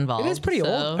years involved. It is pretty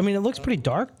so- old. I mean, it looks pretty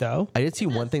dark though. I did see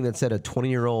one thing that said a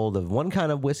 20-year-old of one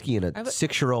kind of whiskey and a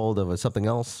 6-year-old of something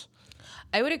else.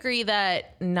 I would agree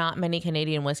that not many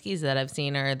Canadian whiskeys that I've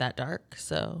seen are that dark.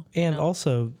 So And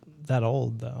also that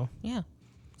old though. yeah.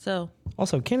 So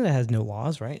Also, Canada has no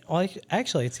laws, right? Well,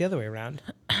 actually, it's the other way around.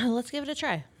 let's give it a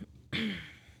try.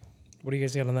 What do you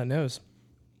guys got on that nose?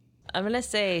 I'm gonna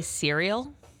say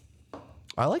cereal.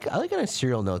 I like a nice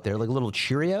cereal note there, like little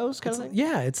Cheerios kind of thing.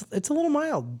 Yeah, it's a little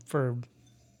mild for.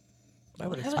 I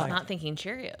would I was expect. not thinking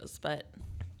Cheerios, but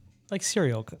Like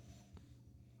cereal.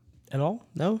 At all?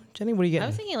 No, Jenny, what are you I getting?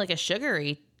 was thinking like a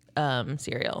sugary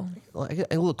cereal, Like a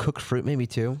little cooked fruit maybe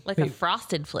too. like a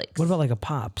Frosted Flakes. What about like a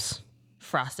Pops?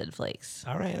 Frosted Flakes?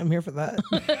 All right, I'm here for that.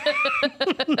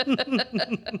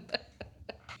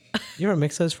 You ever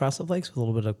mix those Frosted Flakes with a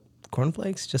little bit of Corn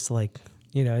Flakes, just to like,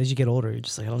 as you get older, you're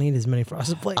just like, I don't need as many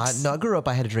Frosted Flakes. No, I grew up.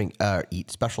 I had to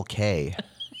eat Special K,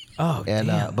 Oh, and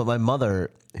damn. but my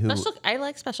mother, who I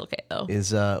like Special K though.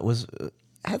 is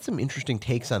had some interesting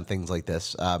takes on things like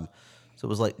this. So it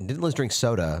was like didn't let us drink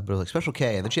soda, but it was like Special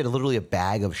K, and then she had literally a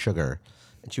bag of sugar,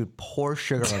 and she would pour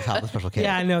sugar on top of Special K.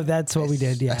 Yeah, I know. That's what we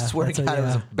did. Yeah. I swear to That's God, what- it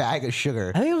was yeah. a bag of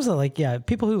sugar. I think it was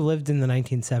people who lived in the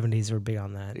 1970s were big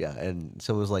on that. Yeah, and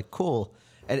so it was like cool.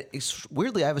 And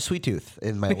weirdly, I have a sweet tooth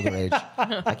in my older age.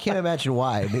 I can't imagine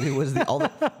why. Maybe it was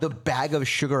the bag of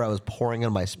sugar I was pouring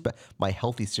on my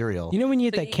healthy cereal. You know when you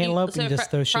eat that cantaloupe and you just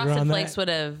throw sugar Frosted on Flakes that? would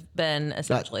have been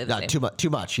essentially the not same. too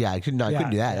much. Yeah, I couldn't do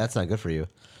that. Yeah. That's not good for you.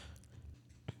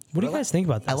 What do you guys think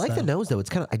about that? I like the stuff? nose though. It's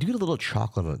kind of I do get a little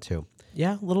chocolate on it too,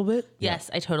 Yeah, a little bit. Yes,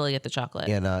 I totally get the chocolate.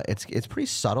 and it's pretty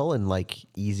subtle and like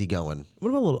easy going. What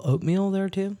about a little oatmeal there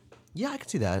too? Yeah, I can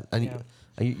see that.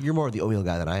 You're more of the oatmeal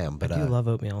guy than I am, but I do love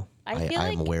oatmeal. I feel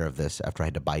I'm like aware of this after I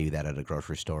had to buy you that at a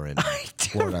grocery store in I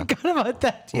Florida. forgot about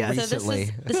that. Yeah. so.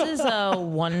 recently. This is a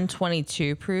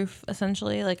 122 proof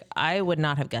essentially. Like I would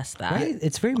not have guessed that. Right?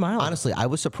 It's very mild. Honestly, I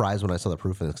was surprised when I saw the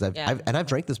proof of this because Yeah. I've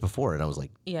drank this before and I was like,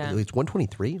 Yeah. it's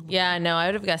 123. Yeah, no, I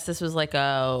would have guessed this was like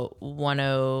a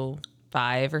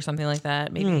 105 or something like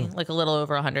that. Maybe like a little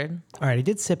over 100. All right, I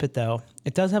did sip it though.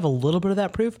 It does have a little bit of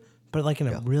that proof, but like in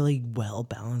a really well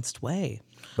balanced way.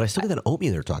 But I still get that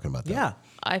oatmeal they're talking about. Though. Yeah.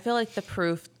 I feel like the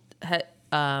proof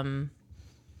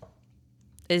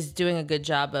is doing a good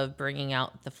job of bringing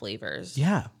out the flavors.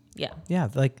 Yeah. Yeah. Yeah.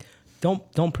 Like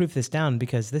don't proof this down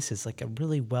because this is like a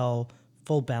really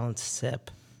full balanced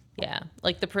sip. Yeah.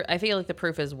 Like I feel like the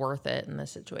proof is worth it in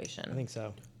this situation. I think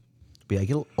so. But yeah, I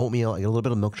get oatmeal. I get a little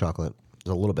bit of milk chocolate. Just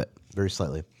a little bit, very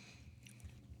slightly.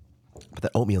 But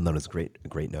that oatmeal note is a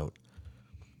great note.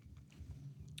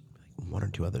 One or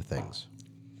two other things.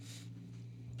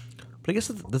 But I guess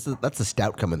that's the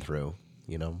stout coming through,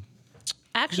 you know?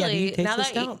 Actually, do you taste the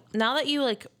stout? now that you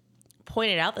like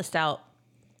pointed out the stout,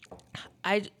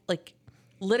 I like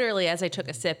literally as I took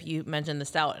a sip, you mentioned the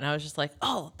stout, and I was just like,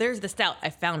 "Oh, there's the stout! I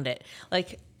found it!"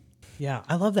 Like, Yeah.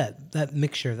 I love that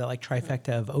mixture, that like trifecta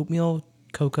of oatmeal,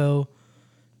 cocoa,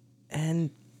 and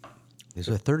There's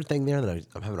a third thing there that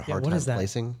I'm having a hard what time is that?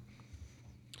 placing.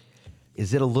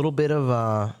 Is it a little bit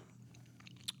of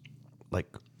like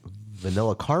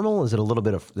vanilla caramel? Is it a little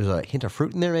bit of, there's a hint of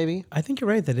fruit in there maybe? I think you're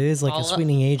right that it is like a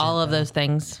sweetening agent. all of though. those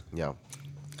things. Yeah.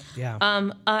 Yeah.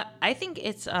 I think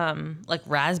it's like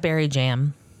raspberry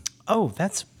jam. Oh,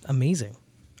 that's amazing.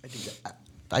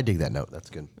 I dig that note. That's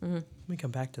good. Let me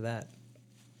come back to that.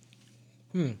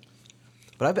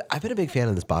 But I've been a big fan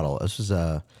of this bottle. This was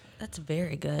a That's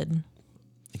very good.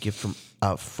 gift from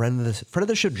a friend of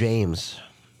the show, James.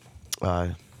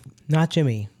 Not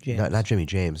Jimmy. James. Not Jimmy,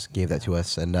 James gave that to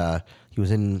us, and he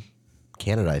was in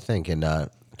Canada, I think, and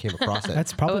came across it.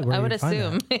 That's probably where I you would find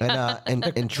assume. that.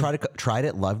 and tried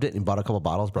it, loved it, and bought a couple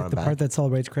bottles, brought The them part back. that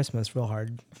celebrates Christmas real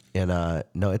hard. And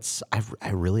no, I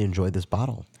really enjoyed this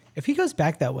bottle. If he goes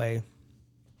back that way,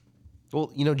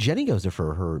 Well, Jenny goes there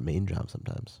for her main job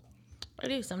sometimes. I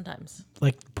do sometimes.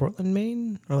 like Portland,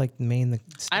 Maine, or like Maine, the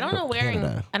state? I don't know where.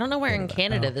 Canada. I don't know where in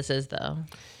Canada this is though.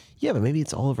 Yeah, but maybe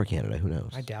it's all over Canada. Who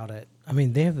knows? I doubt it. I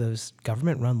mean, they have those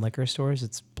government-run liquor stores.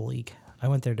 It's bleak. I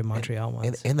went there to Montreal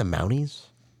once. And the Mounties.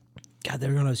 God,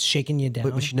 they're gonna shaking you down.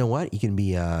 But you know what? You can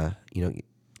be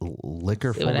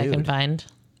liquor See full what I can nude. find.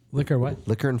 Liquor what?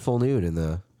 Liquor and full nude in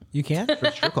the You can?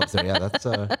 strip clubs there. Yeah, that's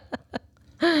so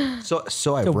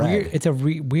I've It's a read. weird. It's a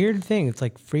weird thing. It's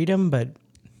like freedom, but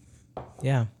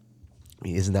yeah. I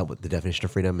mean, isn't that what the definition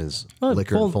of freedom is? Well,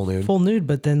 Liquor and full nude. Full nude,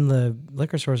 but then the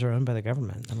liquor stores are owned by the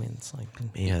government. I mean, it's like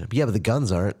Man, yeah, but the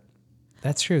guns aren't.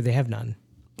 that's true. They have none.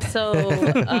 So,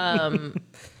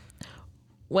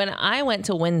 when I went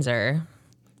to Windsor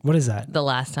What is that? the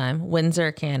last time,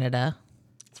 Windsor, Canada,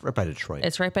 It's right by Detroit.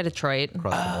 it's right by Detroit.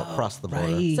 across the border.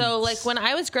 right. So, like when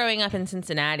I was growing up in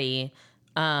Cincinnati,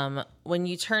 when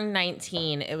you turned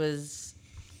 19, it was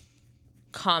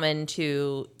common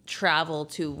to travel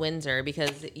to Windsor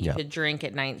because you could drink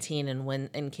at 19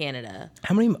 in Canada.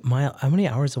 How many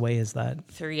hours away is that?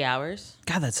 3 hours.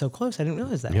 God, that's so close. I didn't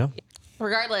realize that. Yeah.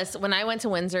 Regardless, when I went to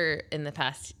Windsor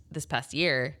this past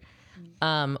year,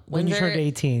 When Windsor, you turned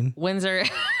 18. Windsor,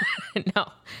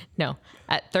 no,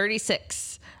 at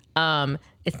 36,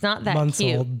 it's not that Months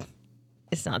cute. old.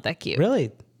 It's not that cute.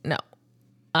 Really? No.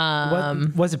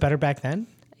 What, was it better back then?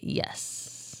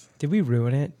 Yes. Did we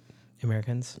ruin it,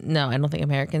 Americans? No, I don't think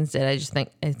Americans did. I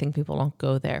think people don't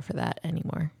go there for that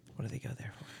anymore. What do they go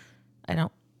there for? I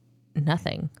don't.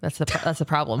 Nothing. That's the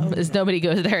problem. Is nobody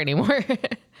goes there anymore.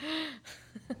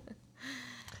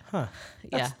 Huh.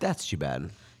 That's too bad.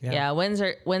 Yeah.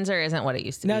 Windsor isn't what it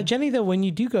used to Now, be. Jenny, though, when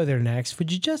you do go there next,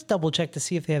 would you just double check to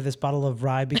see if they have this bottle of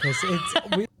rye? Because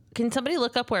it's... Can somebody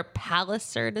look up where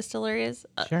Palliser Distillery is?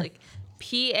 Sure. Like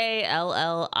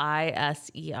Palliser.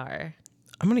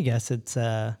 I'm going to guess it's...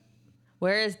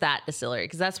 Where is that distillery?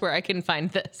 Because that's where I can find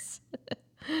this.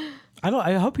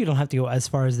 I hope you don't have to go as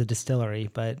far as the distillery,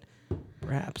 but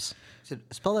perhaps.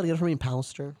 Spell that again for me,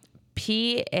 Palliser.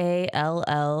 Palliser.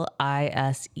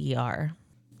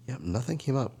 Yep, nothing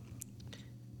came up.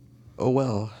 Oh,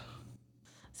 well.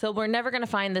 So we're never going to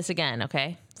find this again,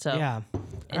 okay? So Yeah. All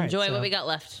right, enjoy so what we got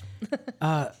left.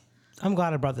 I'm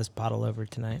glad I brought this bottle over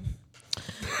tonight.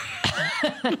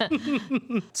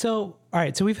 So, all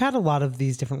right. So we've had a lot of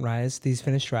these different ryes, these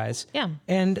finished ryes. Yeah.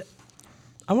 And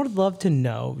I would love to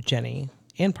know, Jenny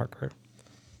and Parker,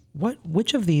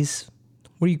 which of these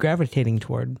were you gravitating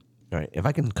toward? All right, if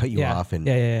I can cut you off and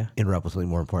Yeah. interrupt with something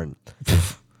more important.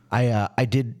 I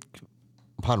did,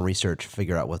 upon research,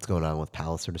 figure out what's going on with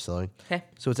Palliser Distilling. Okay.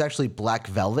 So it's actually Black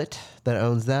Velvet that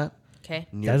owns that. Okay.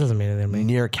 That doesn't mean anything to me.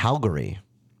 Near Calgary.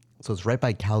 So it's right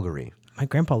by Calgary, My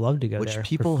grandpa loved to go which there.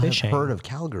 people for have fishing. heard of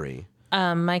Calgary.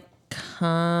 My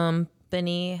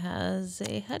company has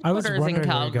a I was headquarters wondering in where you're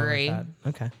going with Calgary. that.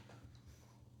 Okay.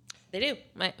 They do.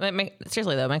 My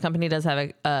seriously though, my company does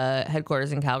have a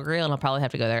headquarters in Calgary, and I'll probably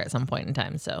have to go there at some point in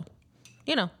time. So,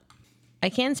 I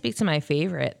can speak to my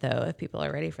favorite though, if people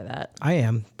are ready for that. I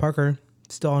am. Parker,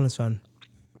 still on his phone.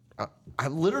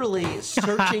 I'm literally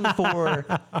searching for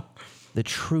the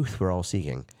truth we're all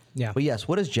seeking. Yeah. But yes,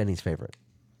 what is Jenny's favorite?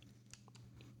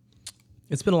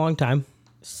 It's been a long time.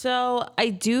 So I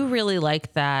do really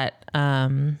like that,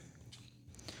 the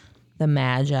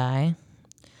Magi,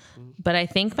 but I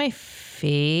think my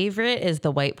favorite is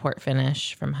the white port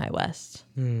finish from High West.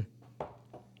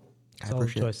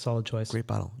 Solid choice. Great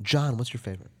bottle. John, what's your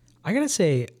favorite? I gotta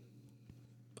say,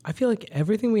 I feel like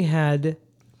everything we had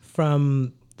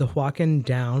from the Huacan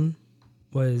down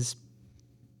was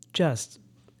just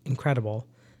incredible.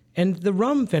 And the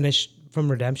rum finish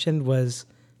from Redemption was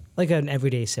like an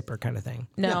everyday sipper kind of thing.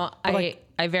 No,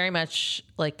 I very much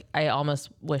I almost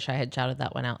wish I had shouted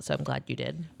that one out. So I'm glad you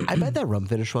did. I bet that rum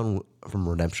finish one from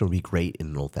Redemption would be great in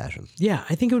an old fashioned. Yeah,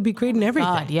 I think it would be great in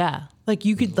everything. God, yeah. Like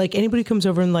you could, like anybody comes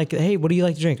over and like, hey, what do you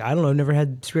like to drink? I don't know, I've never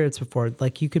had spirits before.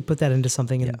 Like you could put that into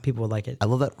something and people would like it. I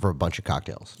love that for a bunch of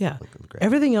cocktails. Yeah. Like, it'd be great.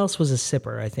 Everything else was a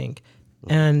sipper, I think.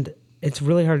 And it's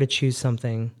really hard to choose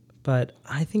something, but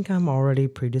I think I'm already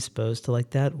predisposed to like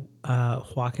that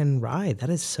Huacan rye. That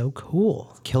is so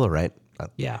cool. Killer, right?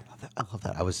 Yeah. I love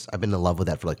that. I've been in love with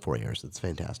that for like 4 years. It's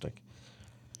fantastic.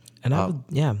 And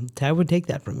I would take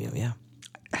that from you. Yeah.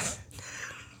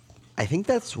 I think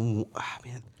that's man.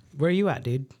 Where are you at,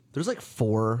 dude? There's like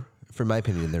 4, for my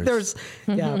opinion. There's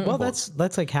well,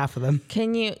 that's like half of them.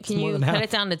 Can you more than cut half.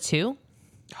 it down to 2?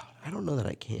 I don't know that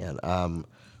I can.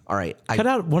 All right. Cut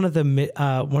out one of the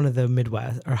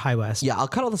Midwest or High West. Yeah, I'll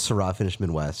cut all the Syrah finished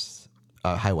Midwest,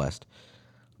 High West.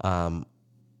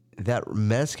 That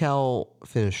mezcal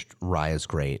finished rye is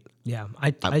great. Yeah.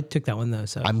 I took that one though.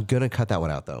 So I'm gonna cut that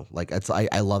one out though. Like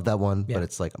I love that one, Yeah. but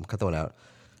it's like I'm cut that one out.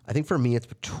 I think for me it's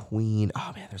between.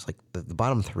 Oh man, there's like the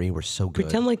bottom 3 were so good.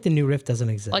 pretend like the new riff doesn't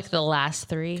exist. Like the last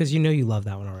 3? Because you love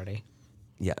that one already.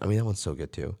 Yeah, I mean that one's so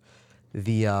good too.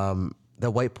 The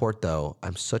white port though,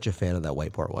 I'm such a fan of that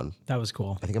white port one. That was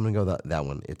cool. I think I'm gonna go that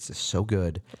one. It's so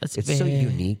good. It's It's so very-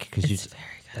 unique because you.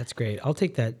 That's great. I'll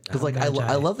take that. Because like I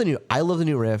love the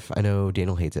new riff. I know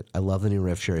Daniel hates it. I love the new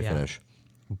riff sherry finish,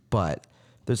 but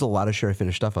there's a lot of sherry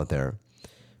finish stuff out there.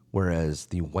 Whereas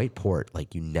the white port,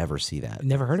 like you never see that.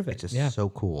 Never heard of it. It's just so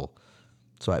cool.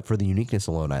 So for the uniqueness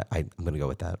alone, I'm gonna go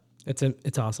with that.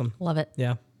 It's awesome. Love it.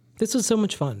 Yeah. This was so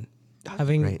much fun.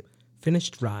 Having great.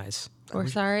 finished ryes. We're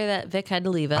sorry that Vic had to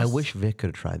leave us. I wish Vic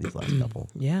could have tried these last couple.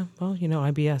 Yeah. Well,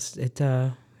 IBS. It's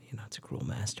a cruel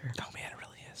master. Oh man, it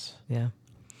really is. Yeah.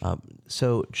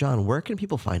 So John, where can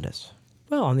people find us?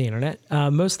 Well, on the internet,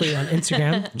 mostly on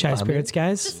Instagram, Chai Spirits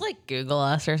Guys. Just Google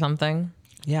us or something.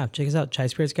 Yeah, check us out, Chai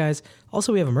Spirits Guys.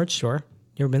 Also, we have a merch store.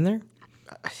 You ever been there?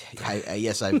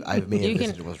 Yes, I've made You a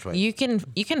visit once or can twice.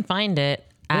 you can find it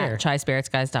Where? at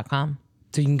chaispiritsguys.com.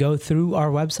 So you can go through our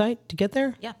website to get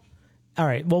there? Yeah. All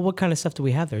right. Well, what kind of stuff do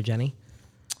we have there, Jenny?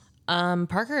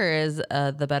 Parker is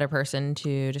the better person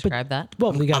to describe that.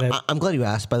 Well, we got to... I'm glad you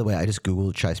asked. By the way, I just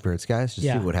Googled Chai Spirits Guys to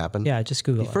see what happened. Yeah, just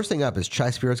Google The it. first thing up is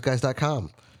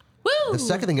chaispiritsguys.com. Woo! The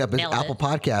second thing up is Nailed it. Apple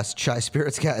Podcasts, Chai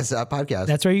Spirits Guys podcast.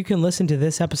 That's where you can listen to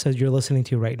this episode you're listening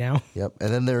to right now. Yep.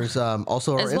 And then there's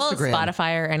also our As well Instagram. as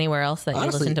Spotify or anywhere else that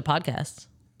Honestly, you listen to podcasts.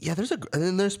 Yeah, and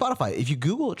then there's Spotify. If you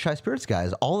Google Chai Spirits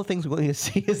Guys, all the things we're going to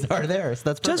see are there. So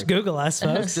that's perfect. Just Google us,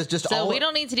 folks. Just So all we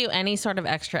don't need to do any sort of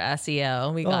extra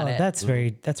SEO. We got it. That's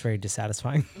very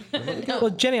dissatisfying. Well,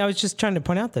 Jenny, I was just trying to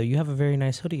point out though, you have a very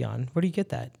nice hoodie on. Where do you get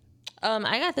that?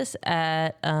 I got this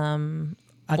at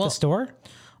The store?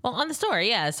 well, on the store,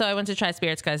 yeah. So I went to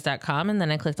tryspiritsguys.com and then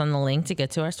I clicked on the link to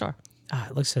get to our store. Ah,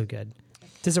 it looks so good.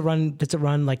 Does it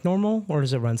run like normal or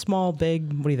does it run small,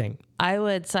 big? What do you think? I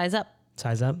would size up.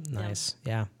 Size up? Nice.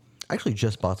 Yeah. I actually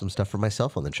just bought some stuff for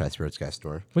myself on the Chai Spirits Guys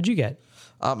store. What'd you get?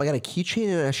 I got a keychain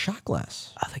and a shot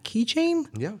glass. Oh, the keychain?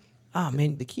 Yeah. Oh,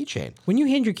 man. The keychain. When you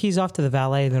hand your keys off to the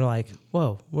valet, they're like,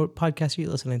 whoa, what podcast are you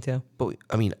listening to? But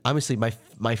I mean, honestly,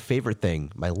 my favorite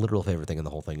thing, my literal favorite thing in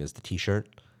the whole thing is the T-shirt.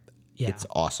 Yeah. It's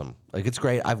awesome. Like it's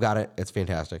great. I've got it. It's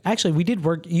fantastic. Actually, we did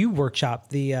workshop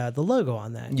the logo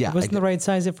on that. Yeah, It wasn't I the did. right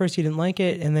size at first. You didn't like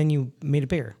it, and then you made it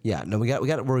bigger. Yeah. No, we got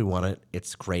it where we want it.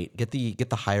 It's great. Get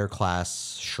the higher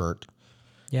class shirt.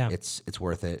 Yeah. It's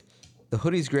worth it. The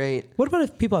hoodie's great. What about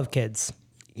if people have kids?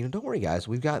 You know, don't worry, guys.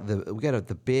 We've got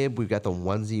the bib. We've got the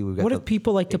onesie. We've got. What if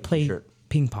people like to play T-shirt.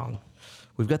 ping pong?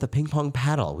 We've got the ping pong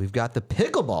paddle. We've got the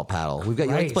pickleball paddle. We've got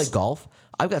you like to play Christ. golf.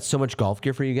 I've got so much golf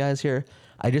gear for you guys here.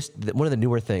 One of the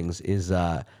newer things is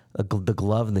the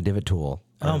glove and the divot tool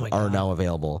Oh my are God. now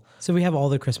available. So we have all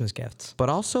the Christmas gifts. But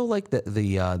also like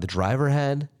the driver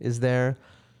head is there.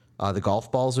 The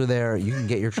golf balls are there. You can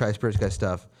get your Tri Spirits Guy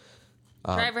stuff.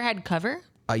 Driver head cover?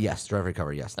 Yes, driver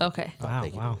cover. Yes. Okay. Wow,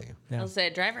 Thank you, wow. thank you. Yeah. I'll say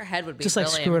driver head would be Just like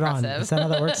really screw it on. impressive. Is that how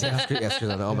that works? Yeah. Yes,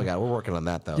 oh my God, we're working on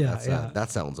that though. Yeah, That's, yeah. that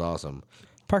sounds awesome.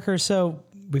 Parker, so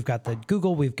we've got the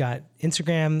Google, we've got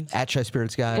Instagram. At Tri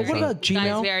Spirits Guy. But what about Guys,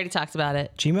 Gmail? we already talked about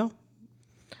it. Gmail?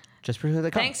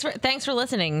 JustSpiritsGuy.com. Thanks for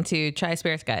listening to Try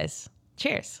Spirits Guys.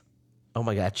 Cheers. Oh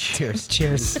my God, cheers.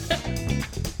 Cheers.